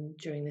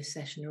during this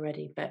session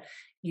already, but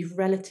you've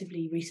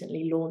relatively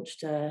recently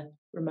launched a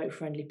remote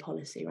friendly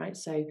policy, right?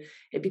 So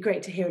it'd be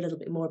great to hear a little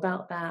bit more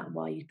about that,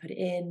 why you put it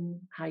in,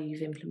 how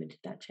you've implemented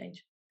that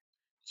change.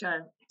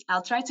 Sure.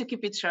 I'll try to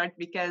keep it short,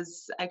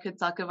 because I could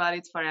talk about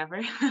it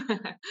forever,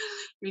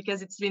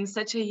 because it's been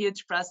such a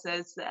huge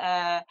process.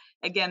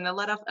 Again, a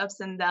lot of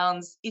ups and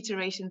downs,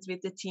 iterations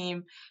with the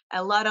team,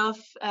 a lot of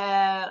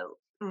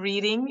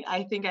reading.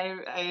 I think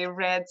I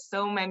read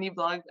so many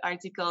blog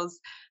articles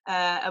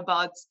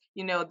about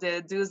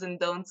the do's and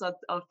don'ts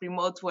of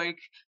remote work,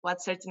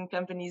 what certain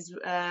companies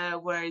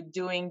were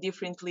doing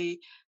differently,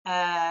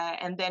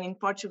 and then in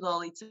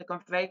Portugal, it's a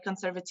very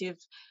conservative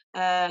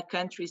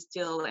country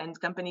still, and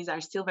companies are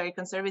still very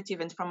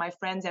conservative. And from my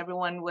friends,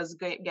 everyone was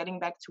getting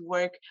back to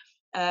work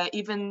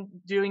even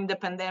during the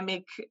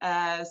pandemic,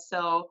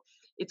 so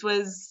it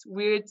was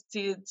weird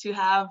to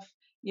have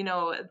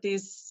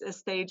this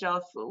stage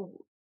of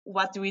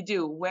what do we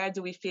do? Where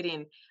do we fit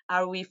in?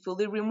 Are we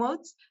fully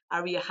remote?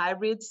 Are we a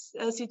hybrid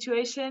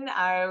situation?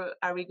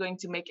 Are we going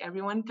to make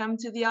everyone come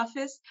to the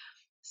office?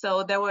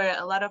 So there were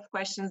a lot of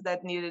questions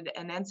that needed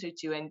an answer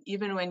to. And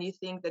even when you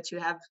think that you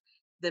have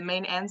the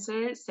main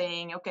answer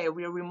saying, okay,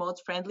 we're remote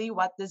friendly,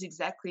 what does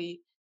exactly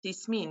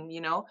this mean?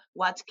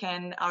 What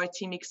can our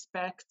team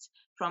expect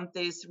from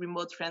this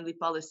remote friendly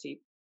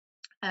policy?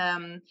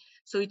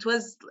 So it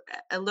was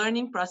a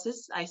learning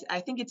process. I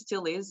think it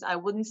still is. I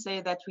wouldn't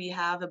say that we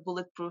have a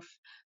bulletproof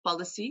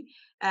policy.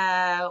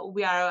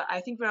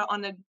 I think we're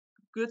on a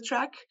good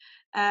track.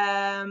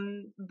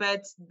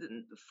 But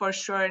for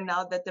sure,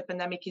 now that the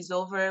pandemic is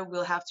over,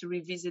 we'll have to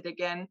revisit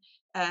again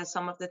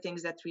some of the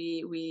things that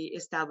we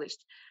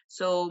established.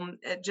 So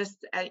just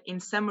in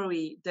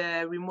summary,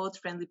 the remote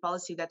friendly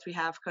policy that we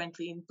have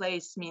currently in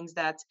place means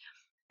that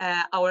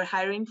our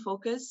hiring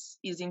focus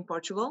is in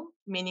Portugal,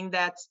 meaning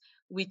that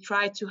we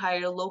try to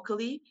hire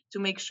locally to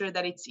make sure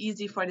that it's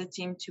easy for the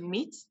team to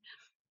meet.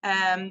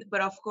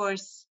 But of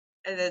course,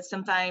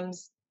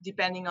 sometimes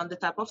depending on the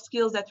type of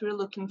skills that we're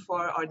looking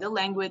for or the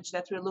language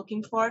that we're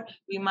looking for,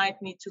 we might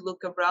need to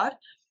look abroad.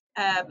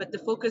 But the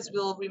focus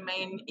will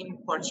remain in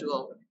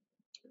Portugal.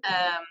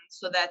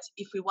 So that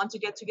if we want to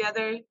get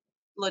together,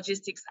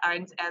 logistics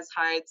aren't as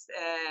hard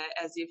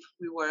as if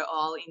we were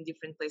all in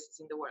different places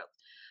in the world.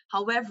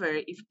 However,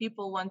 if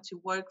people want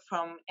to work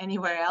from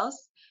anywhere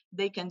else,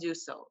 they can do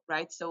so,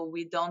 right? So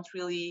we don't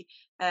really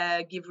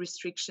give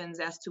restrictions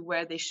as to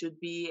where they should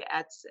be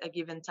at a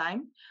given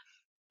time.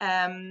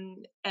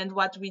 And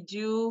what we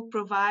do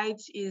provide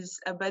is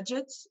a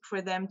budget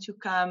for them to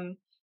come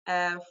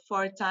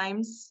 4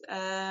 times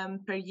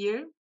per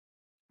year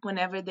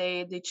whenever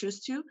they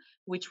choose to,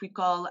 which we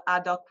call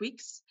ad hoc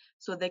weeks.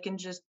 So they can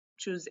just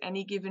choose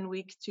any given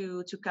week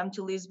to come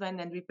to Lisbon,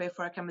 and we pay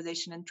for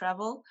accommodation and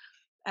travel,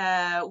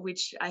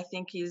 which I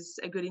think is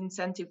a good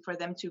incentive for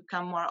them to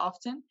come more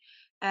often.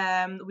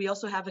 We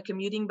also have a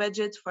commuting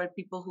budget for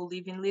people who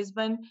live in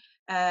Lisbon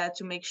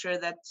to make sure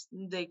that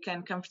they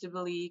can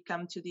comfortably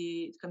come to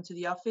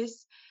the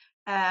office.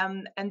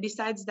 And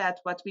besides that,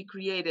 what we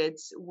created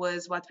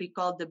was what we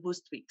call the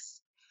boost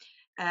weeks.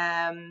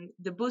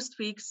 The boost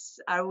weeks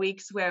are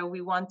weeks where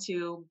we want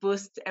to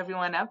boost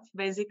everyone up,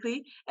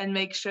 basically, and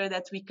make sure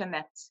that we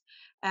connect.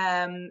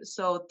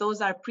 So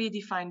those are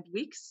predefined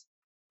weeks.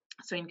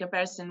 So in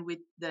comparison with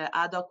the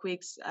ad hoc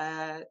weeks,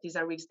 these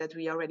are weeks that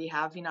we already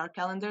have in our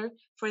calendar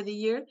for the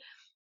year.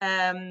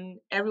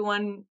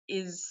 Everyone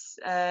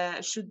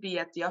should be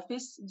at the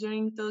office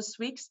during those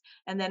weeks,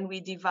 and then we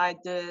divide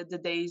the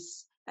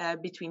days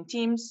between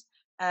teams.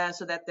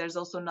 So that there's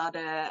also not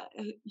a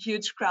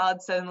huge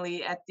crowd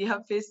suddenly at the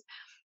office.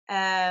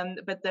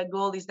 But the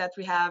goal is that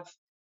we have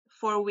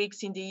 4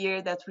 weeks in the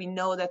year that we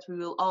know that we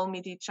will all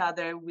meet each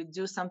other, we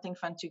do something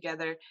fun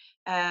together.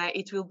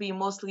 It will be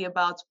mostly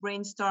about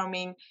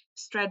brainstorming,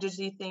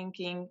 strategy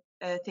thinking.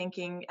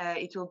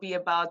 It will be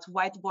about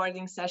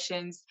whiteboarding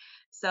sessions.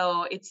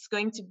 So it's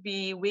going to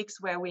be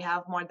weeks where we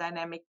have more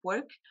dynamic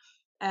work,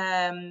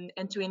 and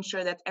to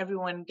ensure that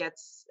everyone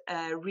gets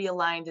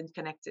realigned and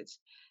connected.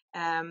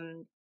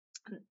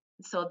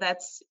 So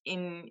that's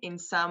in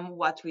sum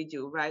what we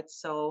do, right?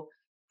 So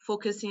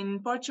focus in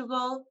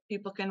Portugal,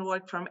 people can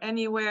work from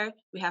anywhere.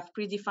 We have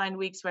predefined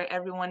weeks where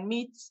everyone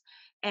meets,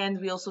 and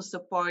we also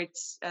support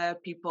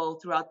people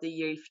throughout the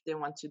year if they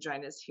want to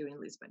join us here in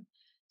Lisbon.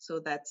 So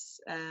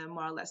that's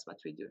more or less what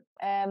we do.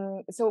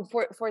 So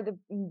for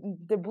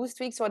the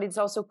boost weeks, what it's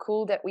also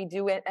cool that we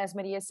do, as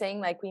Maria is saying,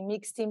 like we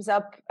mix teams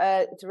up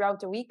throughout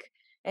the week.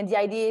 And the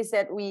idea is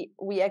that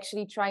we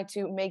actually try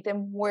to make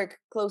them work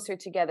closer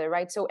together,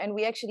 right? So, and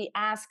we actually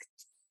asked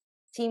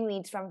team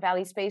leads from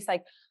Valley Space,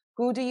 like,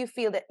 who do you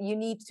feel that you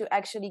need to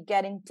actually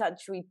get in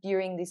touch with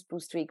during this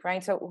boost week,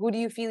 right? So who do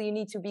you feel you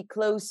need to be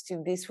close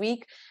to this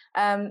week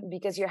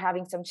because you're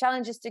having some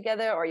challenges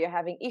together, or you're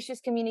having issues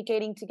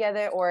communicating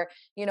together, or,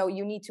 you know,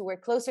 you need to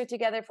work closer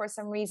together for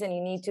some reason,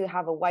 you need to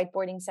have a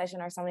whiteboarding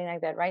session or something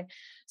like that, right?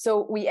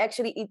 So we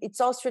actually, it's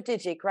all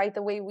strategic, right?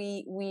 The way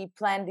we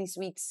plan these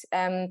weeks.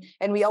 And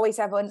we always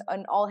have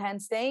an all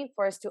hands day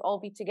for us to all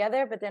be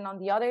together. But then on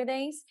the other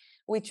days,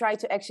 we try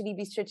to actually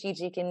be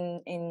strategic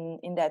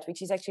in that,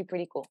 which is actually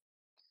pretty cool.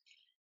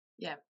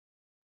 Yeah.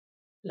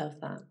 Love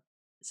that.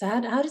 So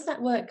how does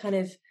that work kind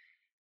of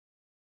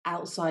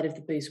outside of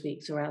the boost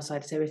weeks, or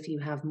outside? So if you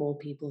have more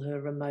people who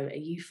are remote, are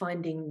you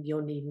finding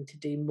you're needing to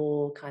do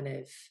more kind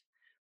of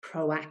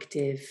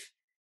proactive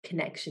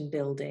connection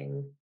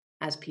building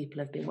as people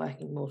have been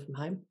working more from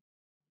home?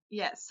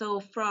 Yeah, so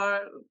for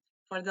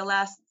the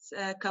last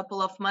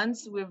couple of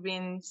months, we've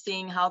been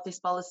seeing how this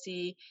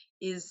policy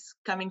is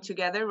coming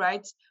together,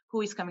 right?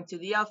 Who is coming to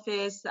the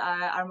office?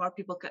 Are more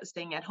people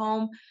staying at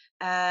home?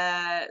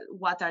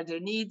 What are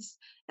their needs?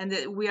 And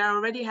we are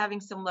already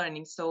having some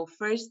learning. So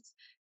first,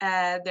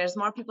 there's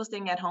more people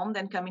staying at home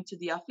than coming to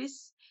the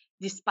office,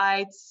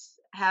 despite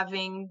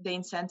having the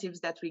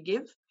incentives that we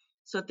give.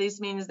 So this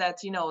means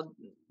that, you know,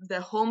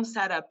 the home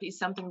setup is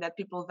something that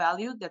people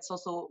value. That's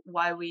also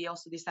why we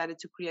also decided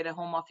to create a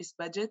home office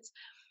budget,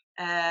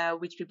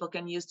 which people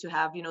can use to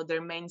have, you know,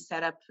 their main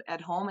setup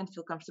at home and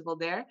feel comfortable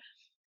there.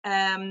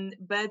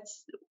 But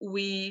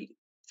we,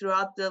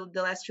 throughout the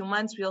last few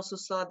months, we also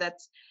saw that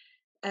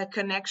a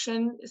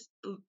connection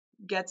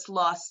gets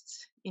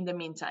lost in the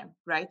meantime,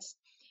 right?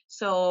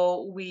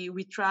 So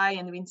we try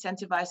and we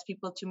incentivize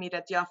people to meet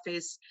at the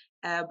office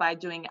by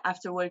doing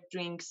after work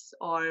drinks,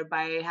 or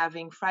by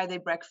having Friday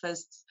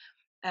breakfasts,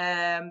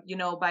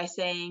 by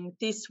saying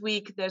this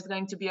week there's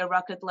going to be a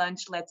rocket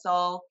lunch, let's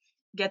all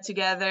get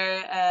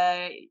together,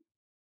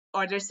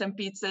 order some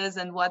pizzas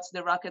and watch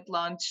the rocket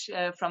launch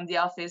from the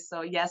office.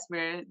 So yes,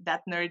 we're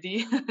that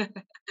nerdy.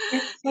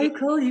 It's so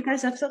cool. You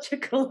guys have such a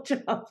cool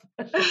job.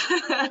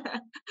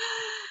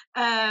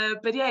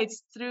 But yeah,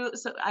 it's through.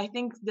 So I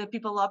think the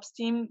people ops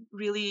team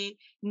really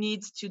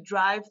needs to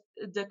drive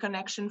the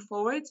connection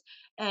forward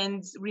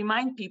and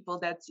remind people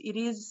that it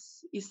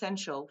is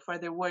essential for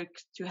their work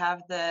to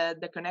have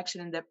the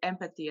connection and the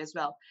empathy as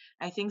well.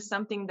 I think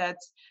something that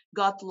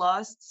got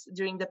lost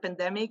during the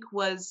pandemic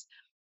was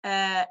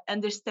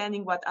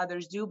understanding what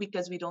others do,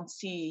 because we don't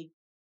see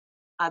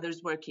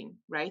others working,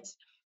 right?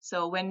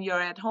 So when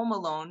you're at home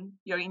alone,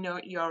 you're in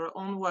your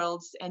own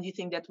worlds, and you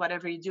think that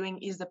whatever you're doing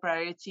is the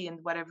priority, and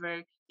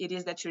whatever it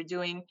is that you're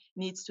doing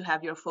needs to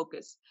have your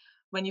focus.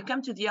 When you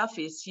come to the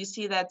office, you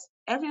see that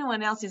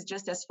everyone else is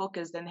just as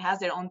focused and has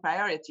their own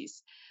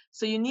priorities.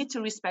 So you need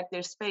to respect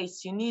their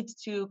space. You need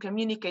to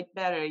communicate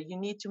better. You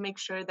need to make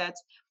sure that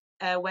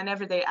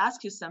whenever they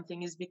ask you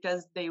something is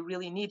because they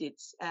really need it,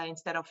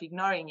 instead of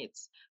ignoring it,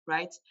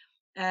 right?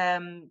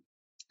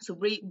 So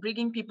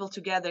bringing people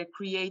together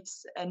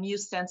creates a new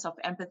sense of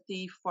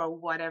empathy for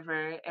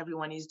whatever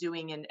everyone is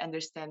doing and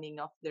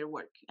understanding of their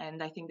work.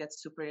 And I think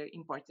that's super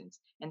important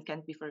and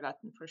can't be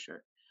forgotten for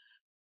sure.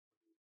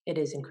 It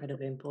is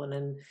incredibly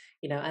important.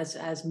 And,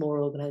 as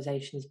more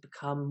organizations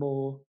become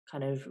more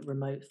kind of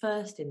remote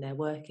first in their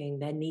working,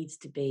 there needs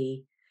to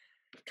be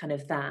kind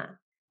of that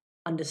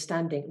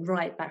understanding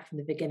right back from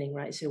the beginning,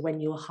 right? So when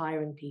you're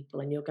hiring people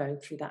and you're going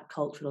through that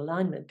cultural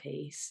alignment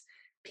piece,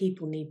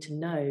 people need to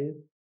know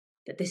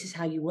that this is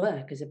how you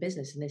work as a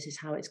business and this is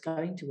how it's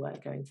going to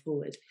work going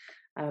forward.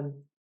 And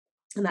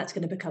that's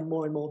going to become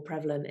more and more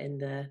prevalent in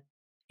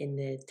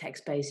the tech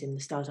space, in the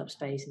startup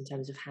space, in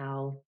terms of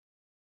how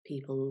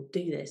people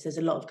do this. There's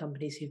a lot of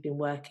companies who've been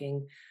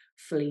working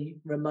fully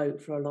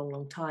remote for a long,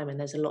 long time, and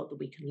there's a lot that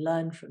we can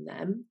learn from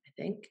them, I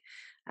think.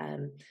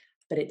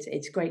 But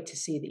it's great to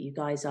see that you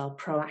guys are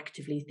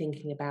proactively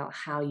thinking about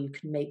how you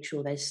can make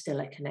sure there's still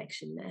a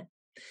connection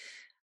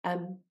there.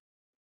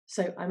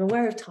 So I'm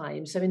aware of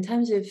time. So in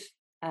terms of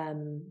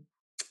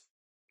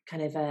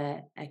kind of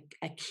a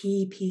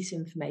key piece of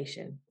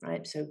information,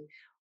 right? So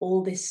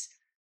all this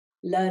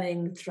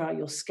learning throughout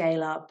your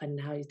scale up and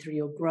how through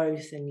your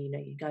growth, and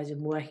you guys have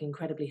been working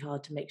incredibly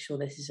hard to make sure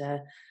this is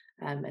an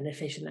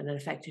efficient and an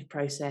effective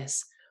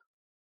process.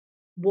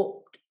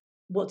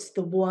 What's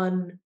the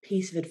one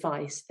piece of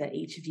advice that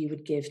each of you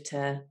would give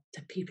to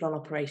people on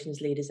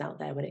operations leaders out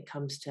there when it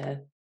comes to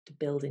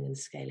building and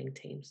scaling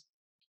teams?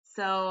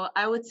 So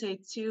I would say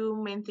two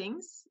main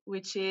things,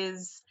 which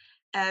is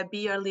be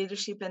your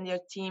leadership and your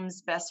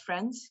team's best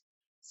friends.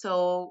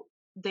 So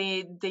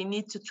they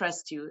need to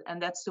trust you,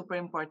 and that's super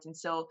important.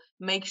 So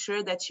make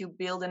sure that you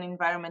build an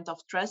environment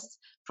of trust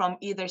from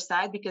either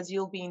side, because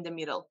you'll be in the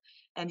middle,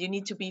 and you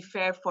need to be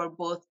fair for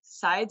both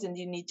sides, and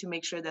you need to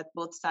make sure that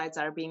both sides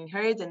are being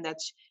heard and that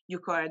you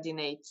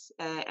coordinate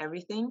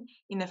everything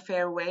in a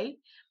fair way.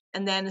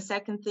 And then the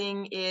second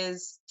thing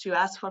is to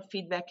ask for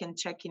feedback and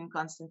check in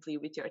constantly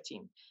with your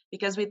team,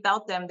 because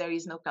without them, there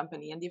is no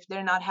company. And if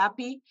they're not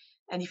happy,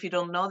 and if you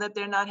don't know that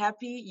they're not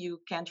happy, you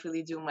can't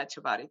really do much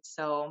about it.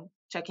 So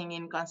checking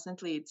in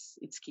constantly,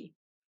 it's key.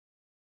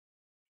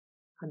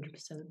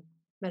 100%.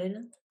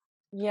 Marina?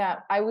 Yeah,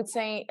 I would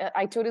say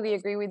I totally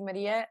agree with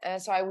Maria.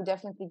 So I would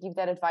definitely give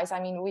that advice. I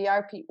mean, we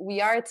are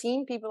a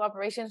team, people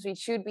operations. We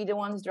should be the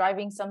ones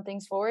driving some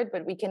things forward,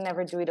 but we can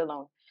never do it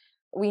alone.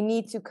 We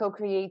need to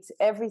co-create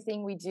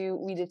everything we do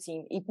with the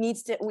team. It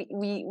needs to,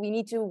 we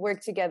need to work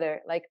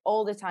together, like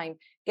all the time,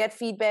 get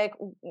feedback,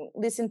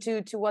 listen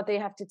to what they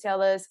have to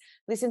tell us,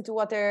 listen to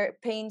what their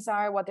pains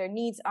are, what their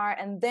needs are,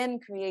 and then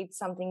create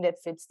something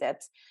that fits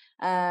that.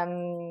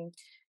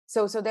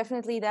 So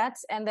definitely that.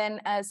 And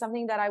then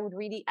something that I would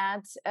really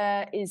add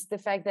is the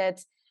fact that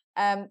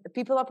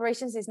people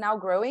operations is now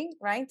growing,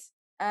 right?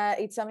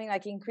 It's something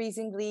like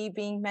increasingly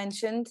being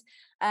mentioned.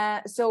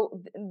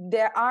 So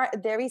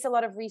there is a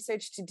lot of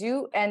research to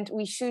do, and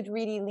we should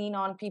really lean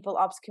on people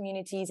ops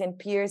communities and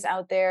peers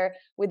out there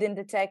within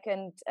the tech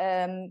and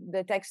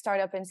the tech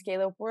startup and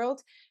scale up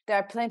world. There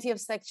are plenty of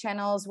Slack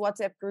channels,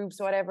 WhatsApp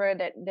groups, whatever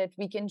that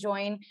we can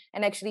join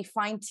and actually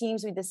find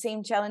teams with the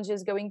same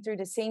challenges, going through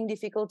the same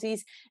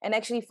difficulties, and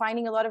actually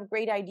finding a lot of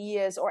great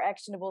ideas or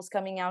actionables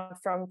coming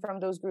out from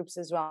those groups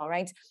as well,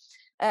 right?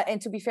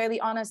 And to be fairly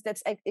honest,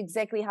 that's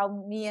exactly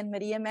how me and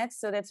Maria met.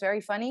 So that's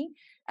very funny.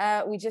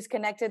 We just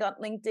connected on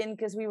LinkedIn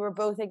because we were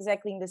both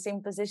exactly in the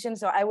same position.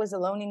 So I was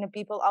alone in the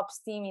people ops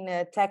team in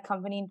a tech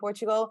company in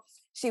Portugal.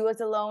 She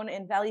was alone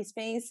in Valley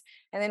Space.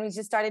 And then we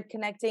just started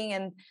connecting,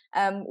 and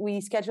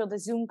we scheduled a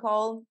Zoom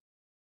call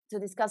to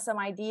discuss some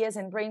ideas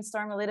and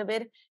brainstorm a little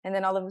bit. And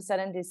then all of a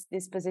sudden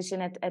this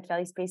position at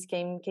Valley Space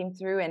came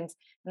through, and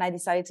I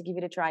decided to give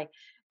it a try.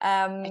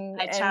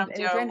 I charmed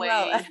your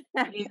way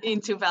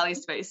into Valley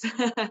Space.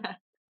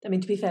 I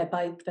mean, to be fair,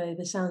 by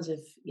the sounds of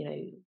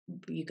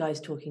you guys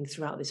talking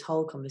throughout this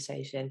whole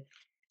conversation,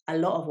 a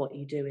lot of what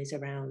you do is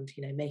around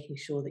making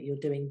sure that you're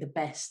doing the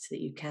best that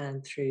you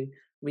can through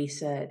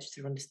research,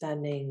 through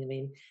understanding. I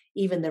mean,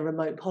 even the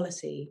remote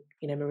policy,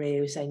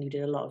 Maria was saying you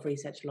did a lot of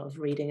research, a lot of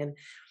reading. And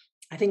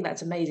I think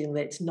that's amazing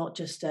that it's not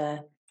just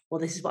well,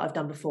 this is what I've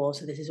done before,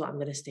 so this is what I'm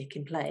going to stick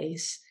in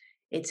place.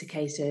 It's a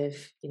case of,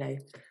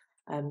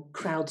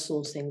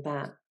 crowdsourcing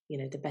that,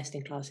 the best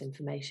in class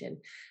information.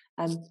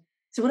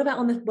 So what about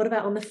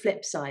on the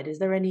flip side? Is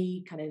there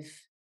any kind of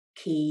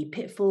key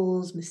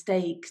pitfalls,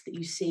 mistakes that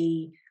you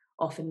see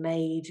often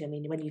made? I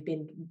mean, when you've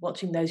been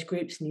watching those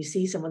groups and you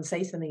see someone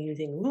say something, you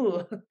think,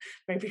 "Ooh,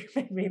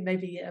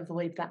 maybe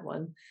avoid that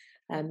one."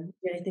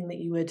 Anything that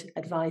you would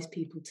advise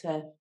people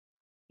to,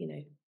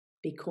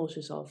 be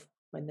cautious of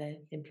when they're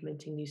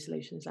implementing new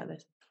solutions like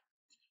this?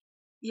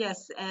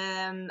 Yes,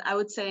 and I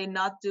would say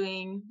not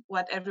doing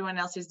what everyone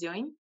else is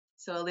doing.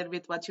 So a little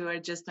bit what you were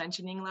just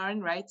mentioning,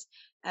 Lauren, right?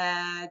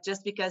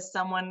 Just because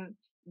someone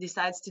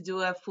decides to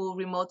do a full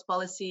remote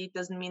policy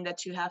doesn't mean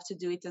that you have to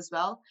do it as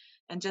well.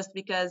 And just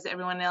because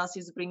everyone else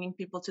is bringing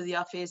people to the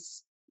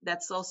office,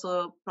 that's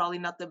also probably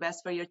not the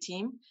best for your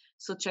team.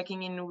 So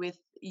checking in with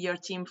your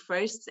team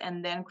first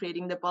and then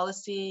creating the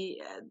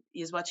policy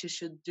is what you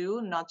should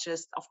do. Not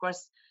just, of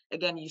course,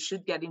 again, you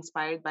should get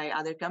inspired by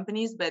other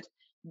companies, but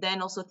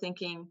then also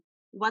thinking,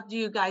 what do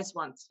you guys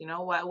want?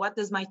 What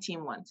does my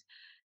team want?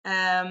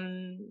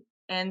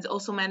 And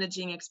also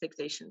managing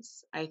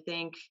expectations. I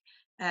think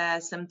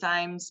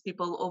sometimes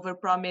people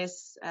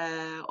overpromise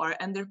or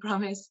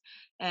underpromise,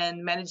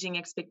 and managing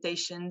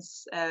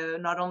expectations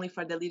not only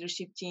for the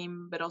leadership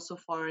team but also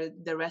for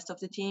the rest of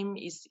the team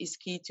is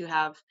key to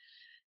have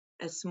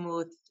a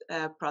smooth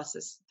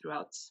process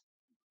throughout.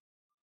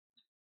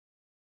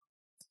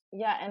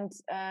 Yeah, and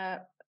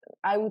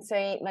I would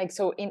say, like,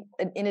 so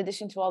in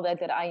addition to all that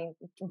I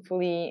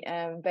fully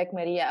back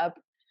Maria up.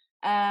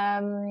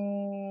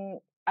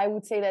 I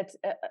would say that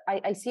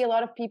I see a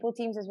lot of people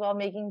teams as well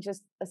making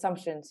just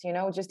assumptions,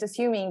 just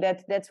assuming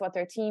that that's what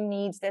their team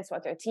needs, that's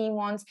what their team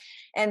wants.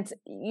 And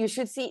you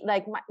should see,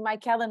 like, my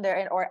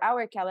calendar or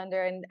our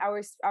calendar and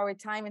our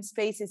time and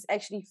space is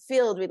actually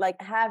filled with, like,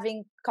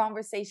 having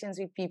conversations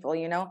with people.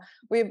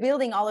 We're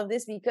building all of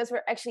this because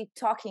we're actually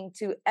talking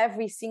to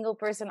every single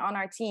person on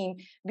our team,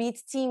 be it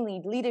team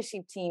lead,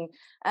 leadership team,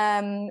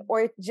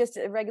 or just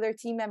a regular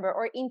team member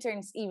or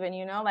interns even,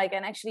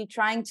 and actually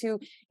trying to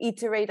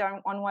iterate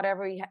on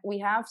whatever we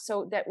have,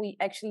 so that we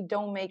actually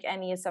don't make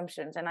any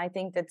assumptions. And I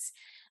think that's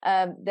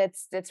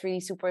really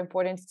super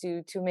important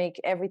to make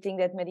everything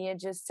that Maria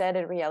just said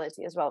a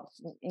reality as well,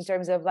 in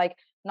terms of, like,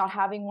 not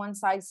having one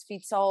size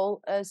fits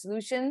all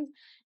solution,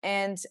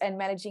 and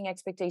managing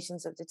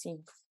expectations of the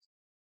team.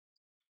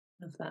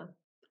 Love that.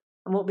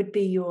 And what would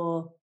be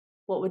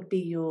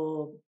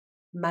your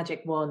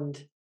magic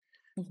wand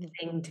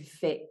thing to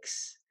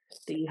fix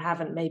that you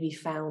haven't maybe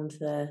found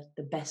the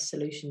best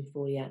solution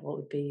for yet? What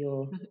would be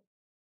your...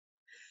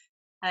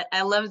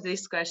 I love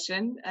this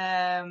question.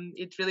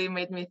 It really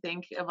made me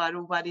think about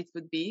what it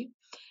would be.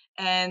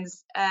 And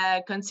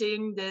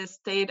considering the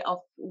state of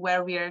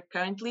where we are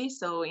currently,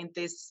 so in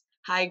this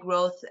high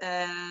growth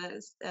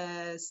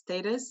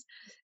status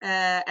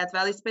at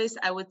ValleySpace,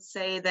 I would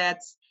say that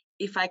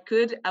if I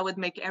could, I would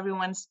make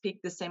everyone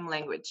speak the same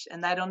language.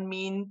 And I don't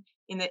mean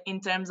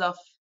in terms of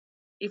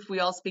if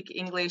we all speak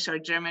English or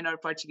German or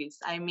Portuguese.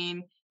 I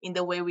mean in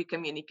the way we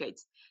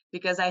communicate.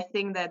 Because I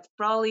think that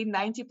probably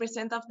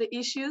 90% of the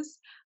issues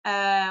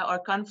or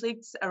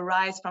conflicts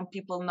arise from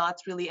people not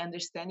really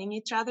understanding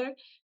each other,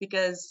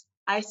 because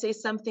I say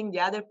something, the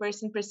other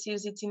person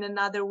perceives it in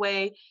another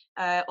way,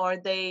 or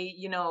they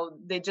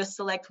just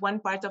select one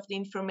part of the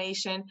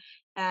information.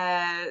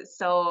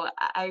 So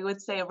I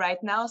would say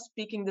right now,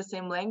 speaking the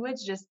same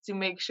language, just to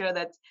make sure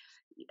that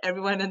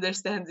everyone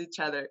understands each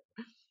other.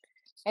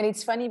 And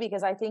it's funny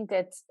because I think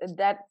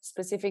that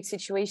specific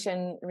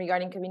situation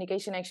regarding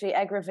communication actually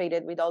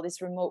aggravated with all this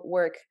remote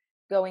work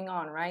going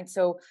on, right?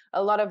 So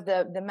a lot of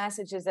the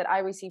messages that I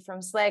receive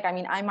from Slack, I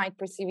mean, I might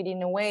perceive it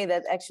in a way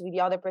that actually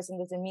the other person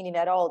doesn't mean it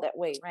at all that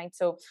way, right?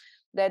 So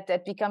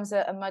that becomes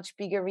a much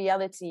bigger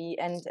reality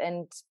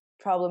and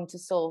problem to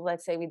solve,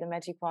 let's say, with the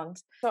magic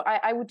wand. So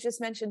I would just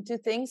mention two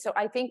things. So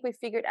I think we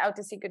figured out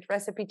the secret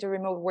recipe to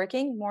remote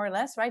working, more or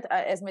less, right?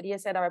 As Maria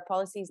said, our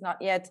policy is not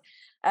yet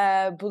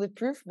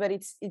bulletproof, but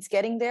it's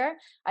getting there.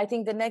 I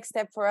think the next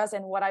step for us,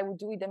 and what I would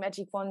do with the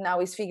magic wand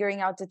now, is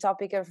figuring out the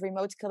topic of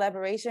remote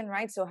collaboration,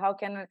 right? So how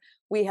can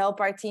we help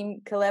our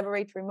team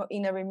collaborate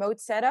in a remote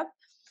setup?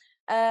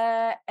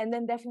 And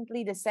then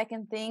definitely the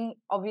second thing,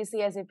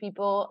 obviously, as a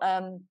people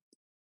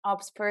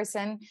ops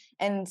person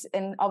and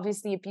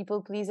obviously a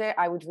people pleaser,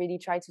 I would really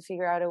try to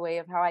figure out a way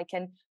of how I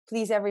can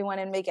please everyone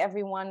and make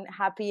everyone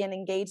happy and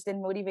engaged and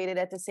motivated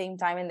at the same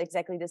time in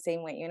exactly the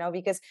same way,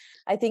 because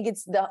I think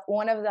it's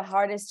one of the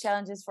hardest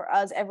challenges for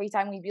us every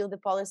time we build a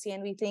policy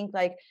and we think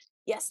like,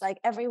 yes, like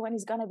everyone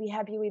is going to be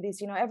happy with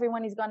this,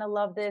 everyone is going to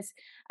love this.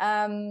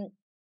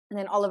 And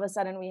then all of a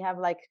sudden we have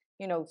like,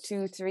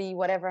 2, 3,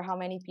 whatever, how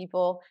many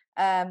people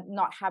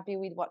not happy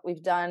with what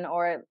we've done,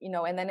 or,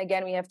 and then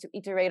again, we have to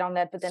iterate on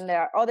that. But then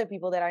there are other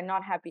people that are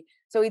not happy.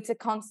 So it's a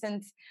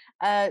constant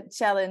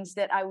challenge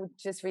that I would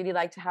just really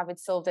like to have it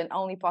solved, and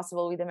only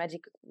possible with a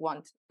magic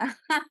wand.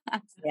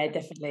 Yeah,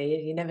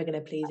 definitely. You're never going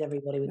to please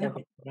everybody with No.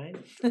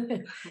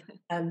 everything,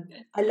 right?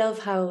 I love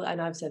how, and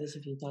I've said this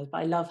a few times,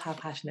 but I love how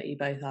passionate you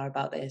both are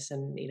about this.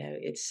 And,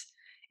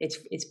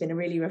 it's been a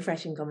really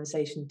refreshing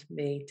conversation to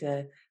me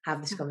to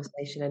have this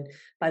conversation. And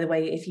by the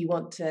way, if you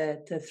want to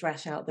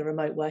thrash out the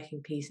remote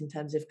working piece in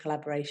terms of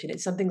collaboration,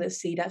 it's something that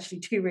Seed actually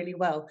do really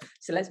well.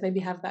 So let's maybe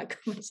have that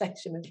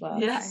conversation as well.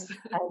 Yes,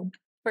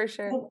 for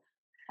sure.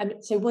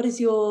 So what is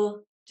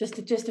your, just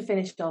to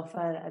finish off,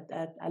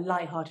 a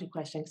light-hearted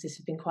question, because this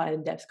has been quite an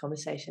in-depth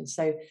conversation.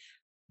 So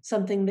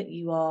something that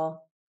you are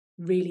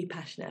really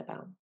passionate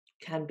about,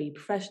 can be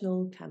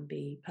professional, can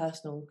be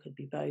personal, could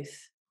be both.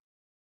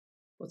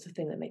 What's the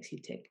thing that makes you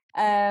tick?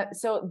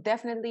 So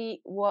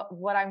definitely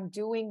what I'm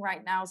doing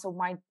right now. So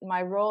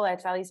my role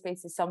at Valley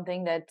Space is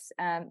something that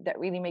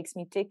really makes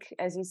me tick.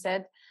 As you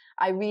said,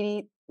 I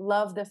really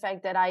love the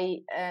fact that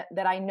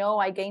I know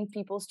I gain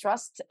people's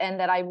trust, and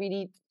that I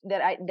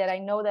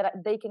know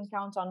that they can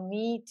count on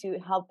me to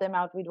help them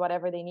out with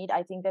whatever they need.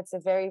 I think that's a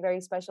very,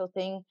 very special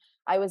thing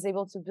I was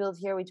able to build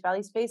here with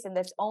Valley Space, and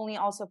that's only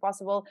also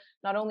possible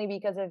not only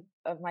because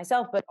of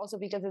myself, but also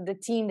because of the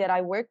team that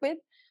I work with.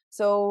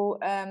 So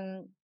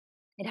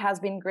it has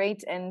been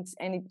great, and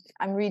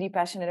I'm really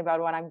passionate about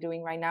what I'm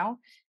doing right now.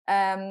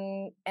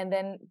 And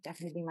then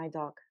definitely my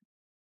dog.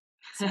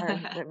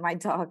 Sorry, but my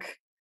dog.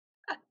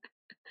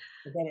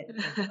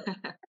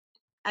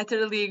 I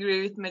totally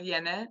agree with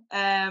Marianne.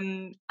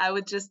 I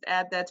would just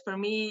add that for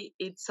me,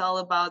 it's all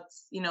about,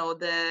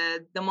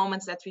 the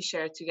moments that we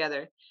share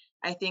together.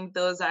 I think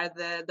those are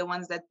the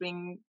ones that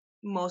bring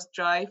most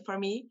joy for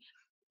me.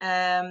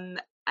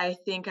 I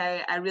think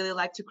I really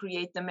like to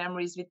create the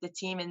memories with the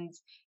team, and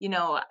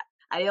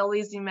I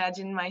always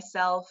imagine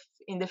myself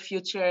in the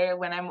future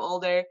when I'm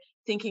older,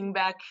 thinking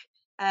back,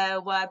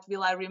 what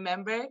will I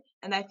remember?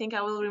 And I think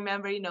I will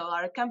remember,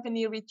 our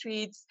company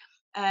retreats,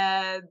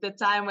 the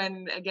time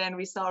when, again,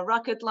 we saw a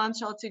rocket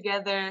launch all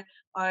together,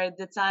 or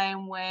the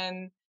time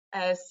when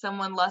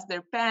someone lost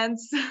their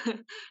pants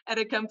at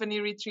a company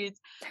retreat.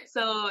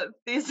 So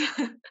this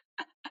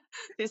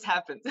this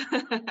happened.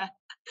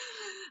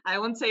 I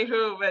won't say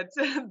who, but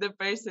the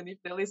person, if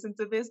they listen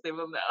to this, they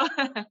will know.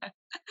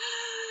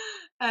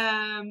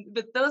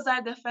 But those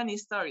are the funny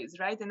stories,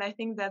 right? And I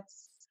think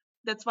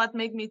that's what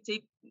made me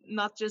tick,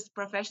 not just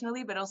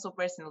professionally, but also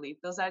personally.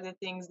 Those are the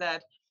things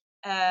that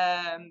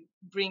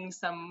bring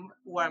some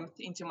warmth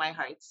into my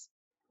heart.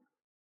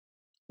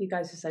 You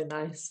guys are so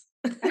nice.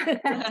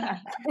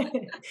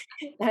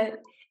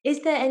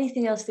 Is there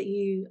anything else that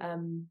you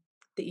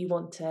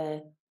want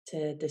to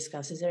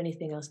discuss? Is there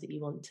anything else that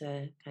you want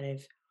to kind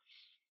of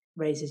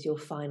raise as your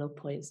final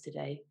points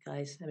today,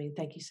 guys? I mean,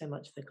 thank you so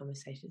much for the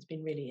conversation. It's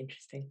been really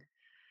interesting.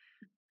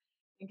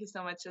 Thank you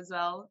so much as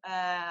well.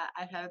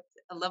 I've had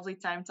a lovely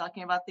time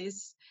talking about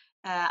this.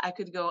 I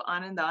could go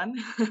on and on.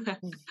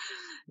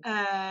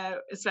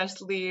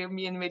 Especially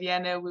me and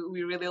Marianne,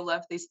 we really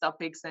love these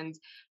topics, and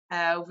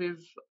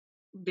we've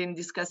been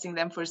discussing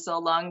them for so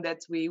long that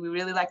we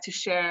really like to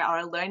share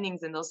our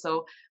learnings, and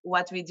also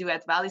what we do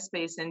at Valley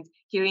Space, and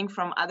hearing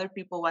from other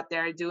people what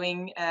they're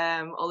doing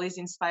always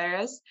inspire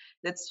us.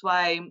 That's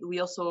why we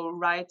also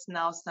write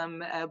now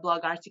some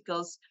blog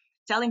articles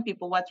telling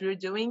people what we're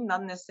doing,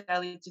 not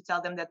necessarily to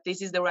tell them that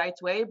this is the right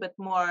way, but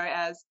more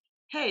as,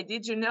 hey,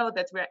 did you know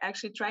that we're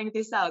actually trying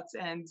this out?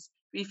 And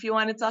if you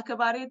want to talk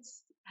about it,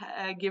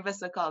 give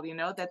us a call.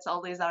 That's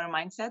always our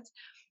mindset,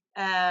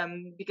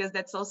 because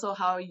that's also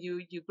how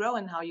you grow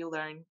and how you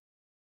learn,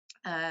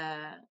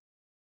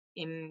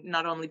 in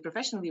not only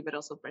professionally but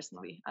also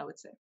personally, I would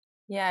say.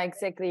 Yeah,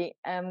 exactly.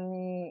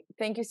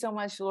 Thank you so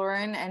much,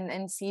 Lauren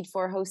and Seed,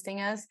 for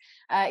hosting us.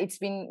 It's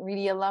been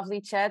really a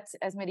lovely chat.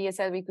 As Maria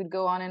said, we could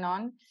go on and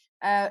on.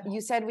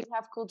 You said we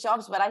have cool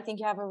jobs, but I think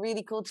you have a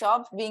really cool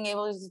job, being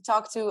able to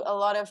talk to a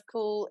lot of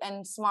cool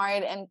and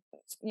smart and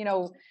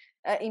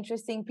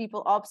interesting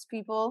people, ops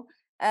people,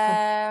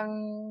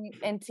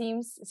 and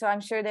teams. So I'm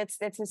sure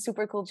that's a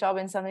super cool job,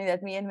 and something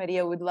that me and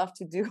Maria would love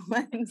to do.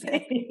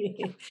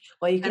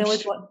 Well, you can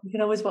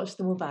always watch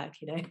them all back,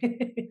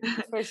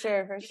 For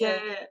sure. Yeah,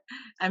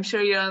 I'm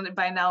sure you're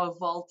by now a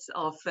vault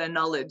of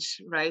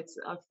knowledge, right,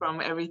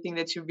 from everything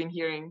that you've been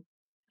hearing.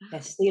 Yeah,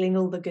 stealing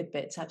all the good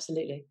bits,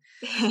 absolutely.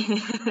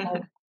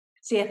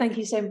 So yeah, thank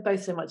you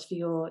both so much for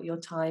your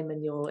time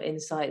and your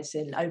insights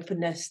and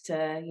openness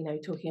to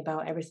talking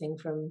about everything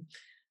from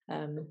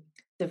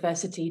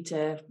diversity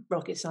to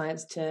rocket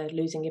science to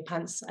losing your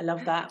pants. I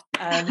love that.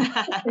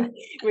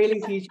 Really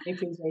hugely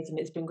appreciating.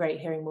 It's been great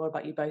hearing more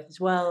about you both as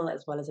well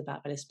as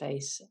about Valley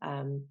Space.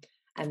 And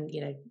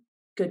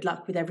good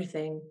luck with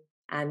everything.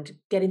 And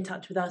get in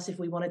touch with us if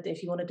you want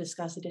to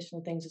discuss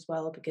additional things as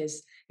well,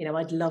 because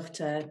I'd love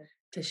to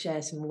to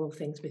share some more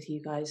things with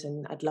you guys,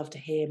 and I'd love to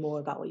hear more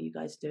about what you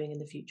guys are doing in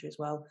the future as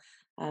well.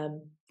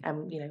 And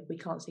we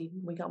can't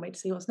wait to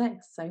see what's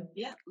next. So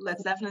yeah,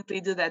 let's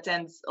definitely do that,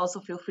 and also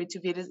feel free to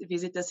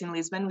visit us in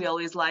Lisbon. We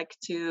always like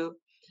to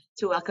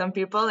welcome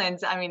people, and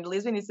I mean,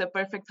 Lisbon is a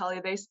perfect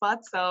holiday spot,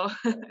 so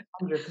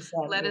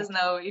 100%, let us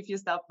know if you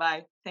stop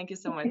by. Thank you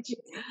so much.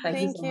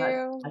 Thank you so much.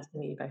 you. Nice to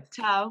meet you both.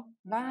 Ciao.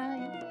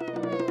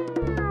 Bye.